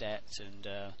side-stepped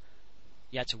and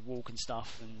you had to walk and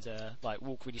stuff, and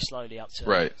walk really slowly up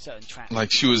to certain tracks.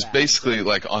 Like she was basically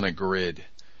like on a grid,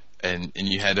 and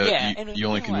you had you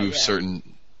only could move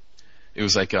certain. It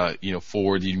was like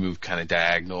forward you'd move kind of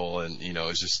diagonal, and it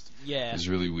was it was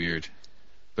really weird.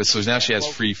 But so now she has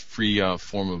free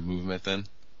form of movement then.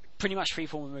 Pretty much free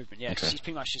form of movement, yeah. Okay. She's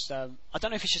pretty much just. I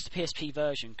don't know if it's just the PSP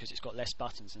version because it's got less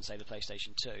buttons than say the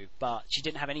PlayStation 2, but she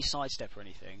didn't have any sidestep or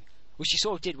anything. Which she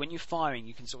sort of did when you're firing.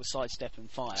 You can sort of sidestep and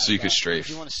fire. So you could strafe. If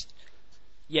you want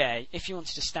to, if you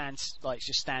wanted to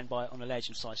stand by on a ledge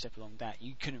and sidestep along that,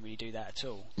 you couldn't really do that at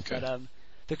all. Okay. But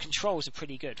the controls are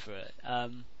pretty good for it.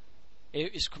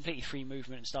 It's completely free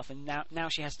movement and stuff. And now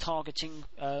she has targeting.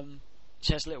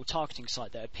 She has a little targeting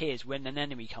sight that appears when an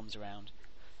enemy comes around.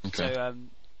 Okay. So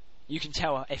you can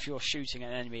tell if you're shooting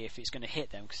an enemy if it's going to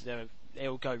hit them, because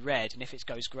it'll go red, and if it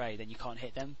goes grey, then you can't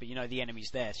hit them. But the enemy's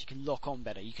there, so you can lock on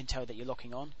better. You can tell that you're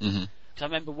locking on. Mm-hmm. Because I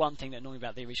remember one thing that annoyed me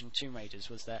about the original Tomb Raiders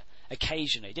was that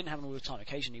occasionally, it didn't happen all the time,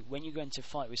 occasionally when you go into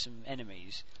fight with some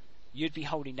enemies, you'd be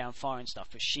holding down fire and stuff,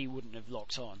 but she wouldn't have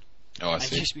locked on. Oh, I see.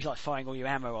 And you'd just be like firing all your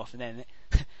ammo off, and then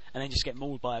just get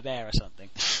mauled by a bear or something.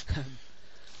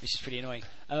 Which is pretty annoying.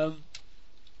 The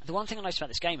one thing I noticed about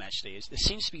this game actually is there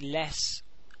seems to be less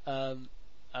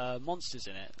monsters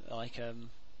in it, like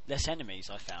less enemies.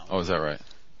 I found. Oh, is that right?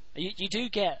 You do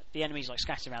get the enemies like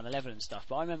scattered around the level and stuff,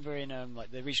 but I remember in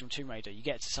like the original Tomb Raider, you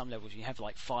get to some levels you have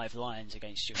like 5 lions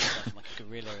against you and stuff, and like a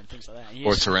gorilla and things like that. And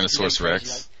or Tyrannosaurus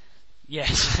Rex.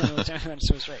 Yes,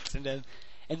 Tyrannosaurus Rex. And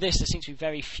in this, there seems to be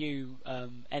very few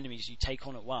enemies you take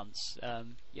on at once.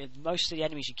 Most of the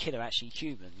enemies you kill are actually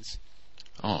humans,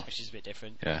 which is a bit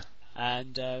different. Yeah.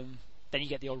 And then you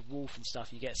get the old wolf and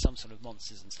stuff, and you get some sort of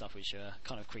monsters and stuff which are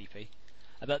kind of creepy.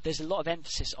 But there's a lot of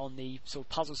emphasis on the sort of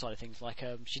puzzle side of things. Like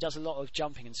she does a lot of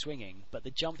jumping and swinging, but the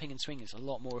jumping and swinging is a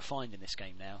lot more refined in this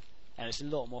game now, and it's a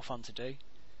lot more fun to do.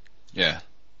 Yeah.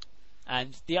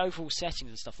 And the overall settings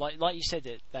and stuff, like you said,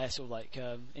 that they're sort of like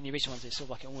in the original ones, it's sort of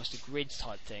like almost a grid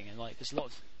type thing, and like there's a lot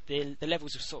of the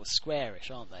levels are sort of squarish,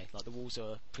 aren't they? Like the walls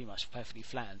are pretty much perfectly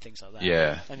flat and things like that.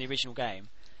 Yeah. In the original game,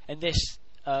 and this,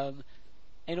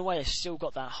 in a way, it's still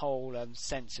got that whole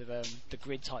sense of the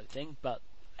grid type thing, but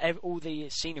all the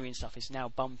scenery and stuff is now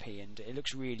bumpy, and it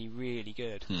looks really, really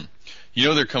good.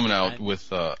 They're coming out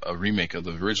with a remake of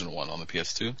the original one on the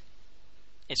PS2.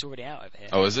 It's already out over here.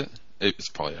 Oh, is it? It's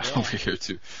probably out over here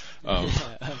too.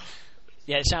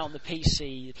 Yeah, it's out on the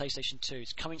PC, the PlayStation 2.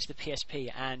 It's coming to the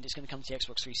PSP, and it's going to come to the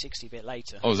Xbox 360 a bit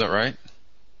later. Oh, is that right?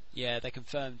 Yeah, they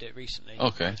confirmed it recently.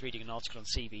 Okay. I was reading an article on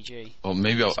CBG. Well,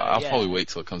 maybe I'll probably wait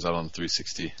till it comes out on the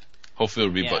 360. Hopefully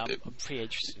it'll be. I'm pretty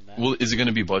interested in that. Well, is it going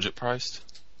to be budget priced?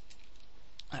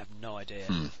 I have no idea.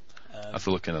 I have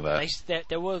to look into that.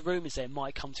 There were rumours that it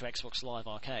might come to Xbox Live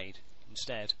Arcade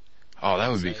instead. Oh,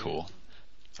 that would be cool.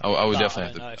 I would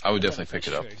definitely pick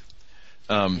it up.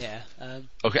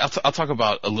 Okay, I'll talk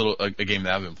about a game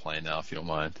that I've been playing now, if you don't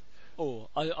mind. Oh,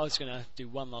 I was going to do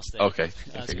one last thing. Okay.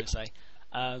 I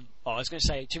was going to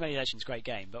say Too Many Legends, great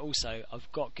game, but also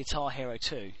I've got Guitar Hero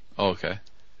 2. Oh, okay.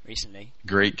 Recently.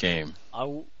 Great game.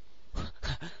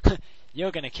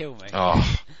 You're going to kill me.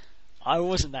 Oh. I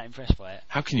wasn't that impressed by it.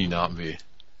 How can you not be?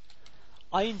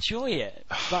 I enjoy it,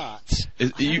 but I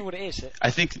don't know what it is.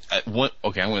 I think I'm going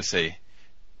to say,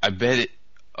 I bet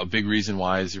a big reason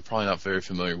why is you're probably not very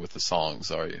familiar with the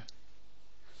songs, are you?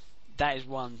 That is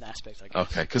one aspect, I guess.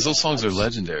 Okay, because those songs are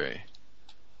legendary.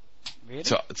 Really?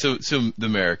 To the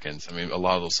Americans, I mean, a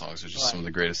lot of those songs are just some of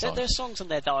the greatest songs. There's songs on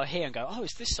there that I hear and go, oh,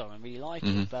 it's this song, I really like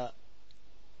it, but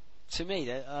to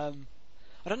me, I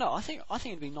don't know. I think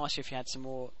it'd be nicer if you had some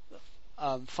more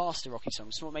faster rocky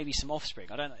songs, maybe some Offspring.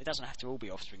 It doesn't have to all be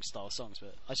Offspring style songs,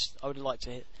 but I would like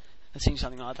to sing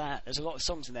something like that. There's a lot of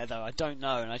songs in there though I don't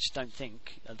know, and I just don't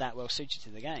think are that well suited to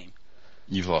the game.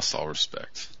 You've lost all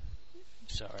respect.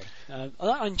 Sorry.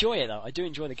 I enjoy it though. I do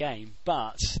enjoy the game,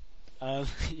 but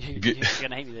you're going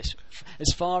to hate me this.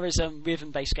 As far as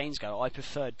rhythm-based games go, I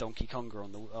preferred Donkey Konga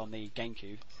on the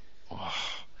GameCube.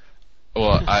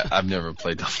 Well, I've never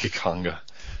played Donkey Konga,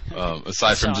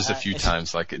 aside from just a few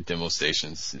times, like at demo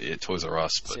stations at Toys R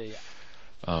Us. But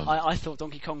I thought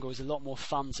Donkey Konga was a lot more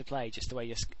fun to play, just the way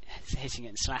you're hitting it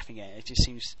and slapping it. It just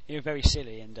seems very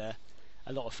silly and a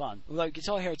lot of fun. Although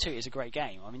Guitar Hero 2 is a great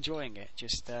game, I'm enjoying it.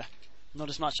 Just not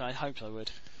as much as I hoped I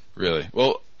would. Really?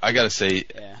 Well, I gotta say,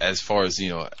 as far as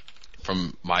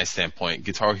from my standpoint,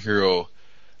 Guitar Hero,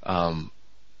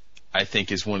 I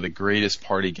think is one of the greatest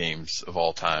party games of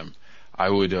all time. I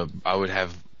would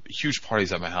have huge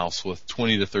parties at my house with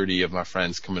 20 to 30 of my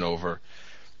friends coming over,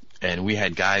 and we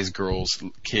had guys, girls,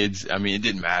 kids. I mean, it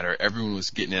didn't matter. Everyone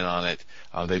was getting in on it.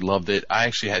 They loved it. I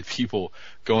actually had people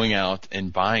going out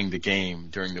and buying the game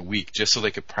during the week just so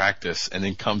they could practice and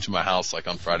then come to my house like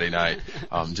on Friday night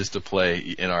just to play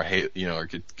in our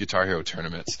Guitar Hero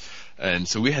tournaments. And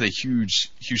so we had a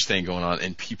huge thing going on,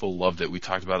 and people loved it. We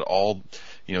talked about it all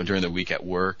during the week at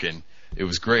work, and it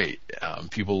was great.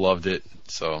 People loved it.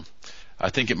 So I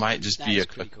think it might just be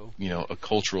a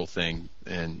cultural thing,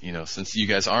 and since you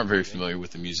guys aren't very familiar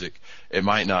with the music, it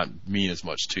might not mean as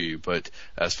much to you. But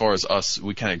as far as us,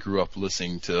 we kind of grew up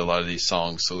listening to a lot of these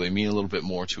songs, so they mean a little bit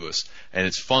more to us, and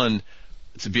it's fun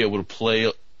to be able to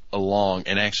play along.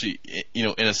 And actually,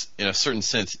 in a certain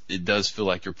sense, it does feel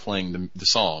like you're playing the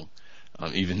song,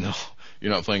 even though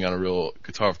you're not playing on a real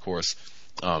guitar, of course.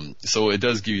 So it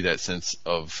does give you that sense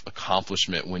of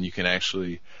accomplishment when you can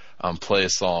actually play a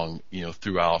song,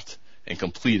 throughout and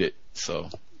complete it. So.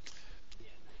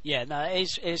 Yeah, no,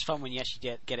 it is fun when you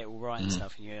actually get it all right and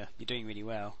stuff, and you're doing really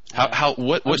well.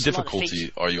 What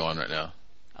difficulty are you on right now?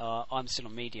 I'm still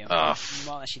on medium. I'm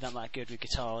not actually that good with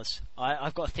guitars.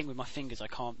 I've got a thing with my fingers. I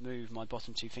can't move my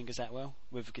bottom two fingers that well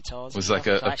with guitars. Was it like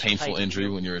a painful injury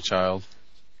when you were a child?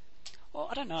 Well,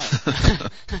 I don't know.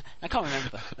 I can't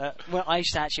remember. Well, I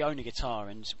used to actually own a guitar,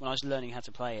 and when I was learning how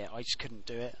to play it, I just couldn't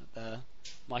do it.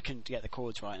 I couldn't get the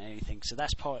chords right and anything, so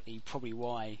that's probably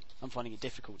why I'm finding it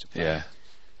difficult to play. Yeah.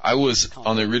 I was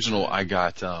on the original. I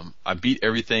beat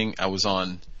everything. I was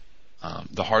on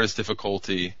the hardest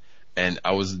difficulty, and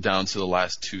I was down to the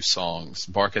last two songs,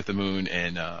 Bark at the Moon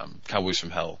and Cowboys from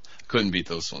Hell. Couldn't beat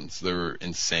those ones. They were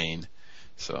insane.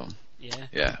 So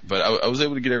yeah, but I was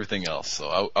able to get everything else.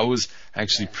 So I was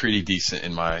actually pretty decent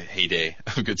in my heyday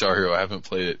of Guitar Hero. I haven't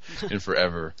played it in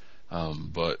forever,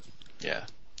 but yeah,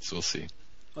 so we'll see.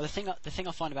 Well, the thing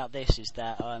I find about this is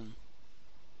that I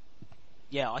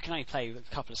can only play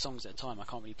a couple of songs at a time. I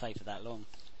can't really play for that long.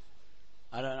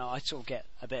 I don't know. I sort of get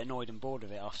a bit annoyed and bored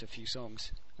of it after a few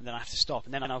songs, and then I have to stop,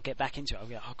 and then I'll get back into it. I'll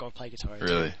go, oh, God, play Guitar Hero.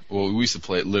 Really? Well, we used to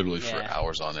play it literally for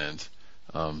hours on end.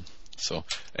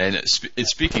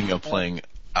 Speaking of playing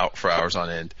out for hours on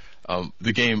end,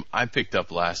 the game I picked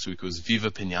up last week was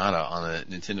Viva Pinata on the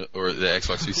Nintendo or the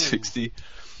Xbox 360.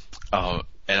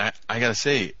 And I gotta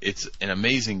say, it's an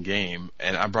amazing game,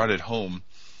 and I brought it home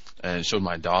and showed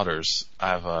my daughters. I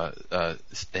have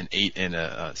an 8 and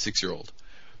a 6-year-old,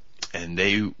 and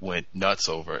they went nuts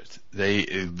over it. They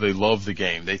loved the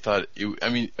game. They thought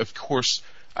of course,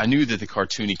 I knew that the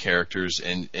cartoony characters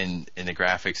and the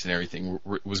graphics and everything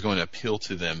was going to appeal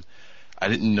to them. I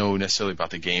didn't know necessarily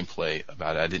about the gameplay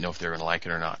about it. I didn't know if they were going to like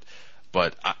it or not.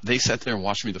 But they sat there and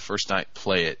watched me the first night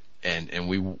play it, and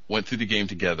we went through the game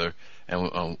together,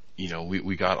 and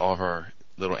we got all of our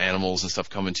little animals and stuff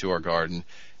coming to our garden,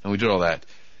 and we did all that.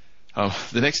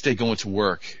 The next day going to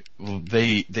work,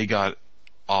 they got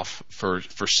off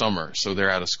for summer, so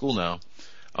they're out of school now.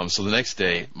 So the next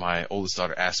day, my oldest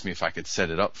daughter asked me if I could set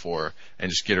it up for her and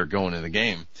just get her going in the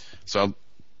game. So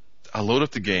I load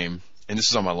up the game, and this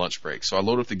is on my lunch break. So I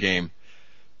load up the game,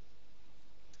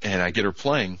 and I get her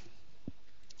playing.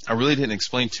 I really didn't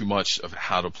explain too much of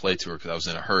how to play to her because I was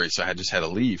in a hurry, so I just had to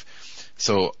leave.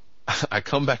 So I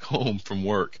come back home from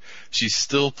work. She's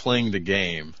still playing the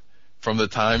game from the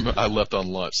time I left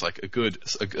on lunch, like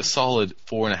a solid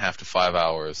 4.5 to 5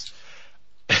 hours.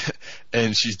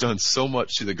 And she's done so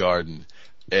much to the garden,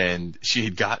 and she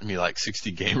had gotten me like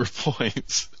 60 gamer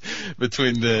points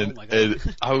between then,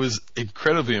 and I was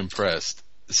incredibly impressed.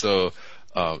 So,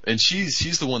 and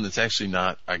she's the one that's actually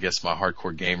not, I guess, my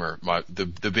hardcore gamer.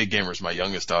 The big gamer is my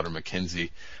youngest daughter,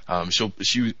 Mackenzie.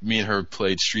 Me and her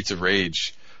played Streets of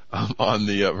Rage on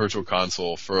the Virtual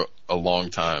Console for a long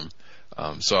time.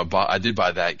 So I did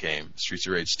buy that game, Streets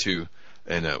of Rage 2,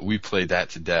 and we played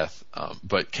that to death.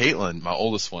 But Caitlin, my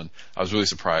oldest one, I was really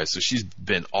surprised. So she's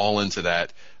been all into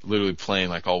that, literally playing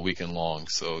like all weekend long.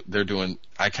 So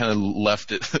I kind of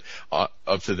left it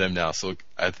up to them now. So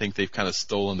I think they've kind of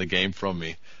stolen the game from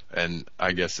me, and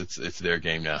I guess it's their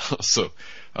game now. So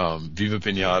Viva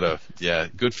Pinata, yeah,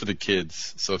 good for the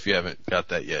kids. So if you haven't got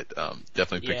that yet,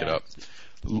 definitely pick it up.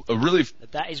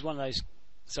 That is one of those.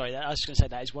 Sorry, I was just going to say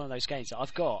that is one of those games that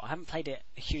I've got. I haven't played it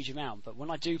a huge amount, but when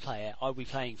I do play it, I'll be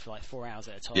playing for like 4 hours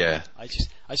at a time. Yeah. I sort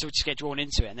of just get drawn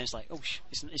into it, and then it's like,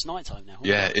 it's night time now.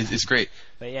 Yeah, it's great.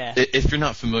 But yeah, if you're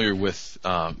not familiar with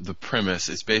the premise,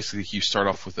 it's basically you start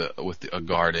off with a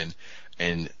garden,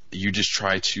 and you just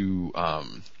try to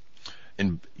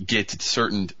and get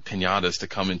certain pinatas to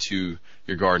come into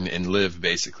your garden and live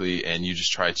basically, and you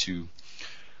just try to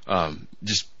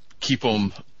just keep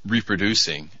them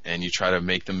reproducing, and you try to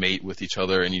make them mate with each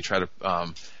other, and you try to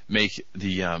make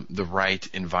the right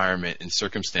environment and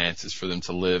circumstances for them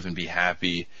to live and be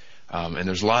happy. And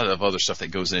there's a lot of other stuff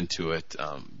that goes into it,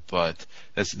 but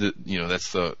that's the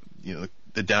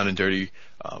down and dirty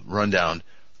rundown.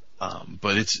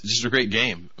 But it's just a great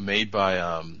game made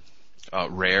by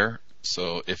Rare.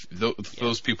 So if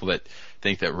those people that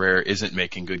think that Rare isn't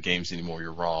making good games anymore,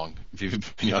 you're wrong. Viva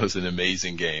Pinata is an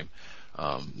amazing game.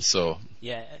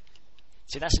 Yeah,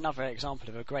 so that's another example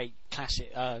of a great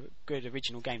classic, good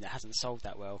original game that hasn't sold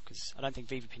that well, because I don't think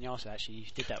Viva Pinata actually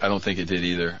did that well. I don't think it did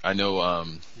either. I know.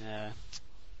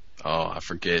 I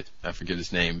forget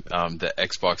his name. The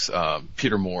Xbox,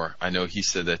 Peter Moore. I know he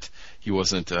said that he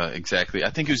wasn't exactly. I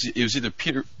think it was either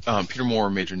Peter Moore or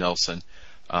Major Nelson.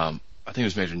 I think it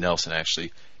was Major Nelson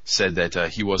actually said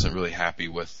that he wasn't really happy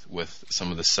with some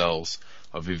of the sales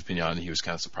of Viva Pinata, and he was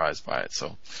kind of surprised by it.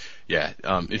 So, yeah,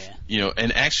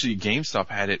 and actually GameStop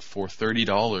had it for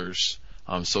 $30,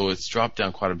 so it's dropped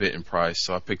down quite a bit in price.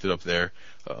 So I picked it up there.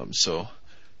 So,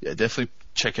 yeah, definitely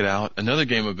check it out. Another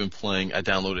game I've been playing, I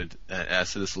downloaded, I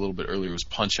said this a little bit earlier, was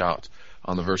Punch-Out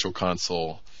on the Virtual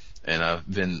Console, and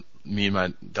me and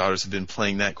my daughters have been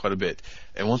playing that quite a bit.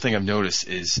 And one thing I've noticed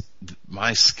is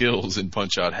my skills in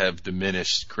Punch-Out have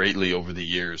diminished greatly over the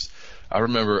years. I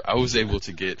remember I was able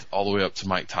to get all the way up to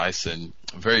Mike Tyson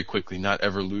very quickly, not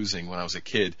ever losing when I was a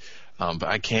kid. But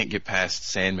I can't get past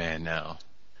Sandman now.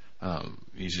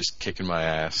 He's just kicking my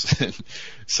ass.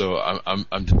 So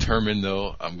I'm determined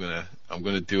though. I'm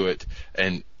gonna do it.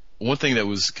 And one thing that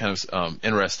was kind of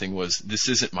interesting was this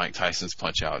isn't Mike Tyson's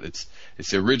Punch-Out. It's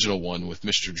the original one with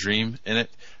Mr. Dream in it.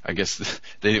 I guess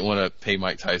they didn't want to pay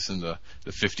Mike Tyson the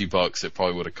 $50 it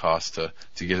probably would have cost to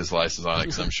get his license on it,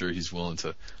 because I'm sure he's willing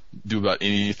to do about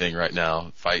anything right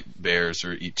now, fight bears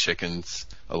or eat chickens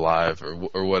alive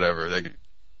or whatever. That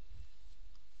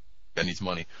needs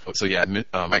money. So yeah,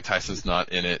 Mike Tyson's not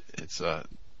in it. I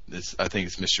think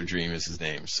it's Mr. Dream is his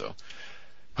name. So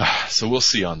we'll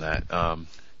see on that.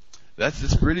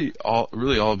 That's really all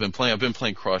I've been playing. I've been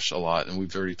playing Crush a lot, and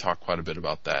we've already talked quite a bit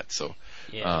about that. So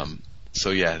yeah,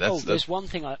 there's one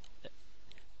thing I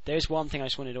just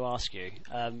wanted to ask you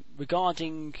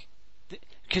regarding.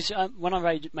 Because when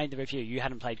I made the review, you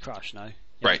hadn't played Crush, no?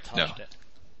 Right, no.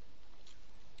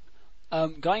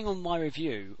 Going on my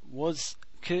review, when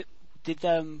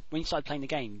you started playing the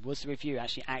game, was the review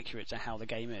actually accurate to how the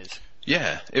game is?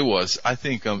 Yeah, it was. I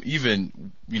think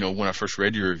even when I first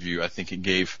read your review, I think it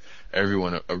gave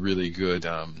everyone a really good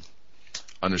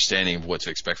understanding of what to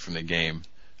expect from the game.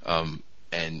 And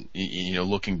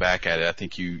looking back at it, I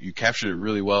think you captured it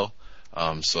really well.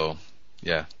 So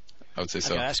yeah, I would say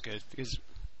so. Okay, that's good, because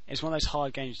it's one of those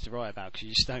hard games to write about because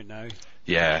you just don't know.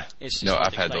 Yeah,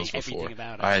 I've had those before.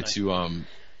 I had to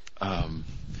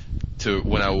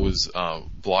when I was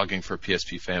blogging for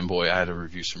PSP Fanboy, I had to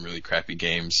review some really crappy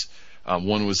games.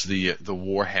 One was the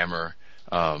Warhammer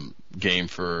game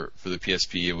for the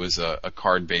PSP. It was a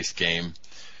card-based game,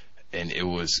 and it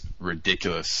was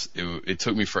ridiculous. It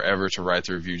took me forever to write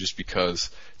the review just because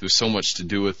there was so much to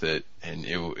do with it, and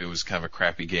it was kind of a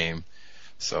crappy game.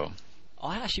 So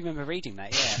I actually remember reading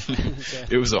that. Yeah,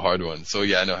 it was a hard one. So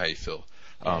yeah, I know how you feel.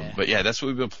 Yeah. But yeah, that's what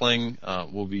we've been playing.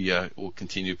 We'll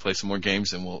continue to play some more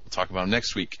games, and we'll talk about them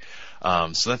next week.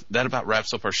 So that about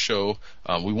wraps up our show.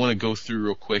 We want to go through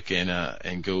real quick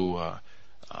and go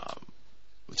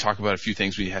talk about a few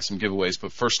things. We have some giveaways,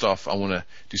 but first off, I want to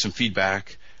do some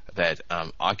feedback that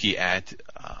Aki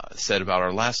said about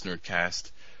our last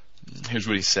Nerdcast. Here's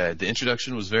what he said: the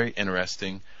introduction was very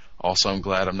interesting. Also, I'm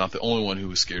glad I'm not the only one who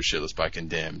was scared shitless by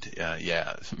Condemned.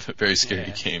 Yeah, very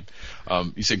scary game.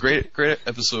 You said great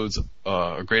episodes,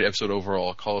 a great episode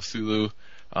overall. Call of Cthulhu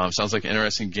sounds like an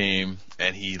interesting game,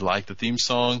 and he liked the theme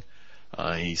song.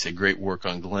 He said great work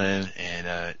on Glenn,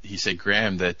 and he said,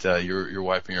 Graham, that you're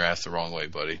wiping your ass the wrong way,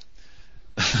 buddy.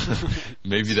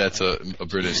 Maybe that's a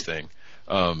British thing.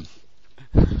 Real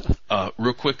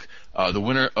quick, the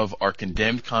winner of our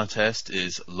Condemned contest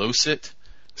is Losit.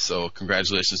 So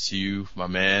congratulations to you, my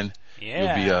man.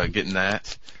 Yeah. You'll be getting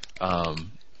that.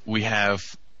 We have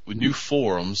new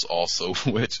forums also,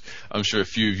 which I'm sure a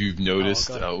few of you have noticed.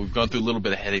 We've gone through a little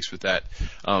bit of headaches with that.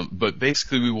 But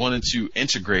basically we wanted to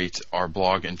integrate our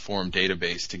blog and forum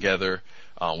database together.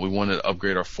 We wanted to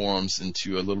upgrade our forums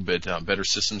into a little bit better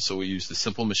system, so we use the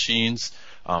simple machines.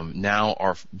 Now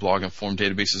our blog and forum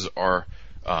databases are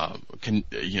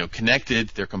connected.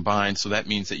 They're combined, so that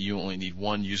means that you only need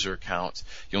one user account.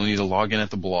 You only need to log in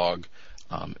at the blog,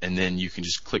 and then you can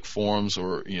just click forums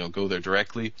or go there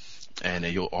directly, and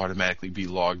you'll automatically be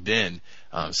logged in.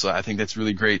 So I think that's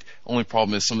really great. Only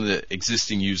problem is some of the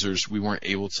existing users, we weren't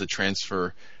able to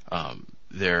transfer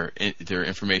their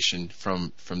information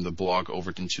from the blog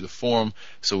over into the forum,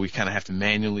 so we kind of have to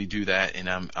manually do that, and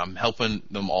I'm helping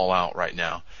them all out right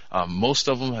now. Most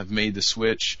of them have made the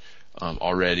switch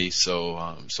already, so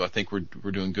I think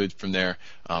we're doing good from there.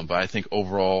 But I think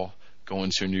overall,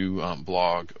 going to a new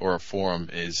blog or a forum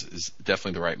is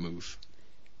definitely the right move.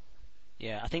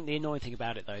 Yeah, I think the annoying thing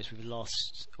about it though is we've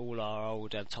lost all our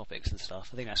old topics and stuff.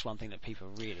 I think that's one thing that people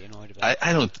are really annoyed about.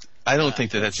 I don't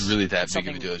think that's really that big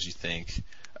of a deal as you think.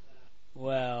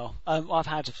 Well, I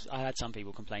had some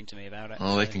people complain to me about it.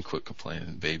 Well, they can quit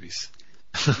complaining, babies.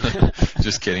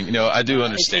 Just kidding. I do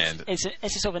understand. It's a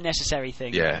sort of a necessary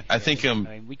thing. Yeah, really. I think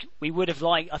we would have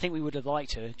liked. I think we would have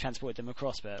liked to transport them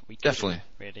across, but we definitely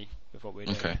really with what we're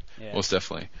doing. Okay, yeah. Most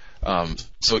definitely.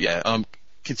 So yeah,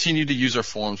 continue to use our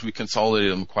forums. We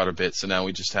consolidated them quite a bit, so now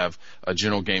we just have a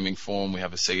general gaming forum. We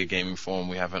have a Sega gaming forum.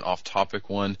 We have an off-topic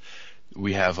one.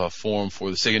 We have a forum for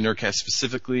the Sega Nerdcast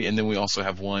specifically, and then we also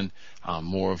have one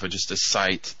more of just a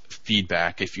site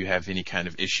feedback if you have any kind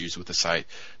of issues with the site.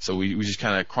 So we just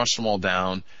kind of crunched them all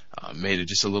down, made it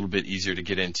just a little bit easier to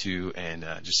get into and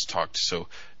just talk to. So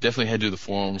definitely head to the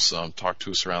forums, talk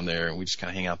to us around there, and we just kind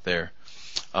of hang out there.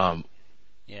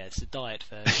 Yeah, it's a diet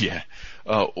version.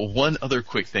 Yeah. One other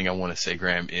quick thing I want to say,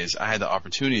 Graham, is I had the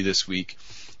opportunity this week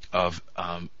of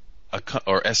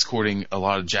escorting a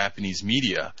lot of Japanese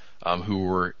media who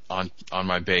were on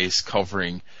my base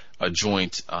covering a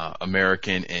joint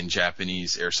American and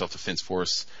Japanese Air Self-Defense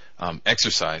Force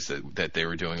exercise that they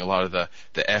were doing. A lot of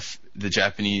the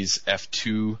Japanese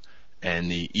F-2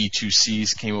 and the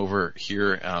E-2Cs came over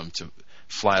here to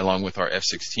fly along with our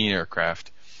F-16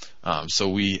 aircraft. So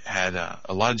we had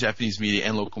a lot of Japanese media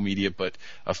and local media, but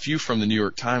a few from the New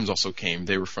York Times also came.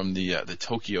 They were from the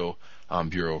Tokyo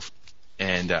bureau.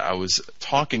 And I was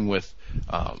talking with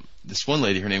this one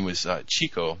lady. Her name was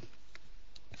Chico.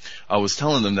 I was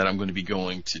telling them that I'm going to be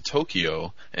going to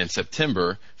Tokyo in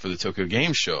September for the Tokyo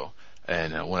Game Show.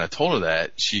 And when I told her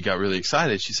that, she got really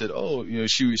excited. She said,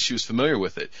 she was familiar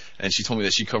with it. And she told me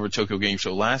that she covered Tokyo Game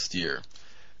Show last year.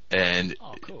 And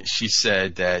cool. She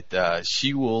said that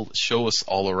she will show us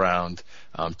all around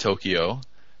Tokyo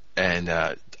and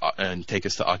take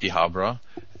us to Akihabara,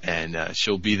 and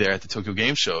she'll be there at the Tokyo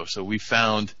Game Show. So we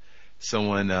found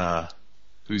someone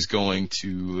who's going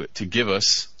to give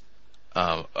us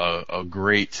a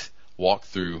great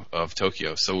walkthrough of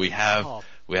Tokyo. So we have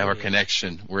our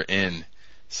connection. We're in.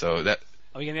 So that.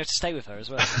 Are we going to be able to stay with her as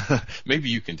well? Maybe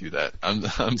you can do that.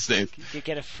 I'm saying. You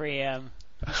get a free.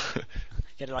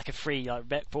 Get like a free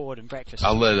board and breakfast.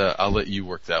 I'll let you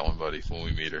work that one, buddy. When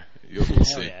we meet her, you'll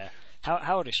see. Yeah.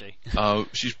 How old is she?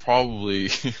 She's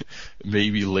probably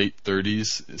maybe late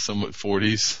 30s, somewhat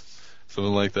 40s,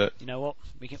 something like that. You know what?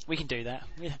 We can do that.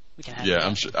 We can. Yeah,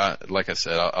 I'm sure. Like I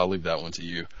said, I'll leave that one to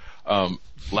you.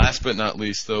 Last but not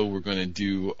least, though, we're going to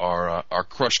do our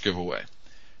Crush giveaway,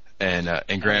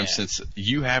 And Graham, since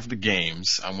you have the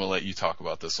games, I'm going to let you talk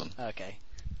about this one. Okay.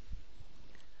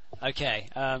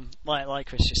 Like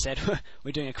Chris just said,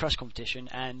 we're doing a crush competition,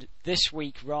 and this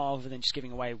week, rather than just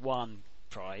giving away one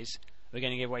prize, we're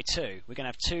going to give away two. We're going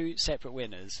to have two separate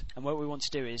winners, and what we want to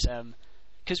do is,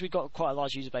 because we've got quite a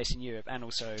large user base in Europe and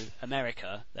also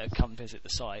America that come visit the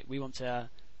site, we want to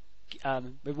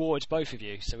reward both of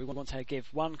you. So we want to give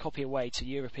one copy away to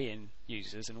European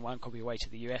users and one copy away to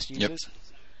the US users. Yep.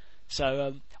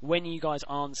 So when you guys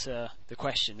answer the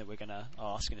question that we're going to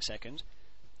ask in a second,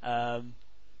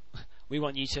 we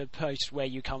want you to post where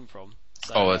you come from.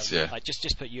 So, like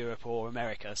just put Europe or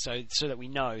America, so that we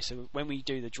know. So when we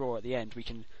do the draw at the end, we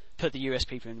can put the US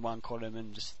people in one column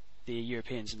and just the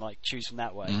Europeans and choose from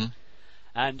that way. Mm-hmm.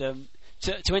 And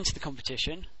to enter the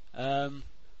competition,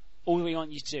 all we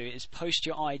want you to do is post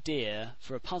your idea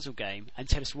for a puzzle game and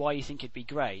tell us why you think it'd be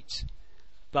great.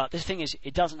 But the thing is,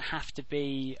 it doesn't have to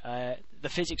be the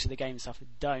physics of the game and stuff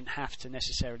don't have to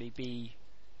necessarily be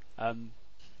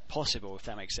possible, if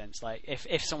that makes sense. Like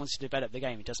if someone's to develop the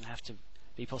game, it doesn't have to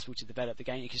be possible to develop the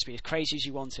game. It can just be as crazy as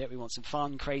you want it. We want some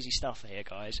fun, crazy stuff here,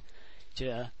 guys.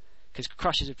 Because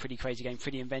Crush is a pretty crazy game,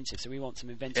 pretty inventive. So we want some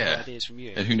inventive ideas from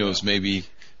you. And who knows, maybe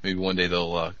one day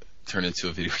they'll turn into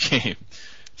a video game.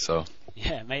 So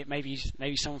maybe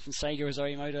someone from Sega or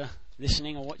Zorimoda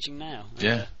listening or watching now.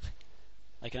 Yeah.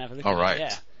 They can have a look at it.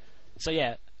 Yeah.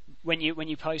 So when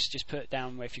you post, just put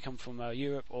down where if you come from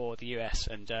Europe or the US,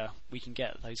 and we can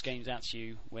get those games out to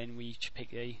you when we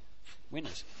pick the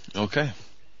winners. Okay.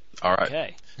 All right.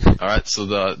 Okay. All right. So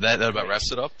that about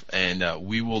wraps it up, and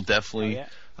we will definitely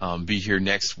be here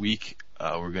next week.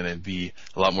 We're going to be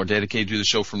a lot more dedicated to the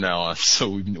show from now on. So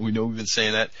we know we've been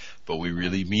saying that, but we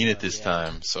really mean it this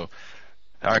time. So,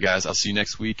 all right, guys. I'll see you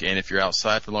next week. And if you're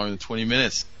outside for longer than 20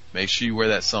 minutes, make sure you wear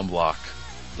that sunblock.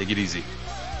 Take it easy.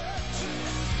 See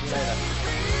you later.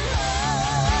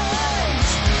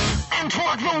 And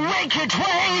toward the wicked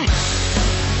way.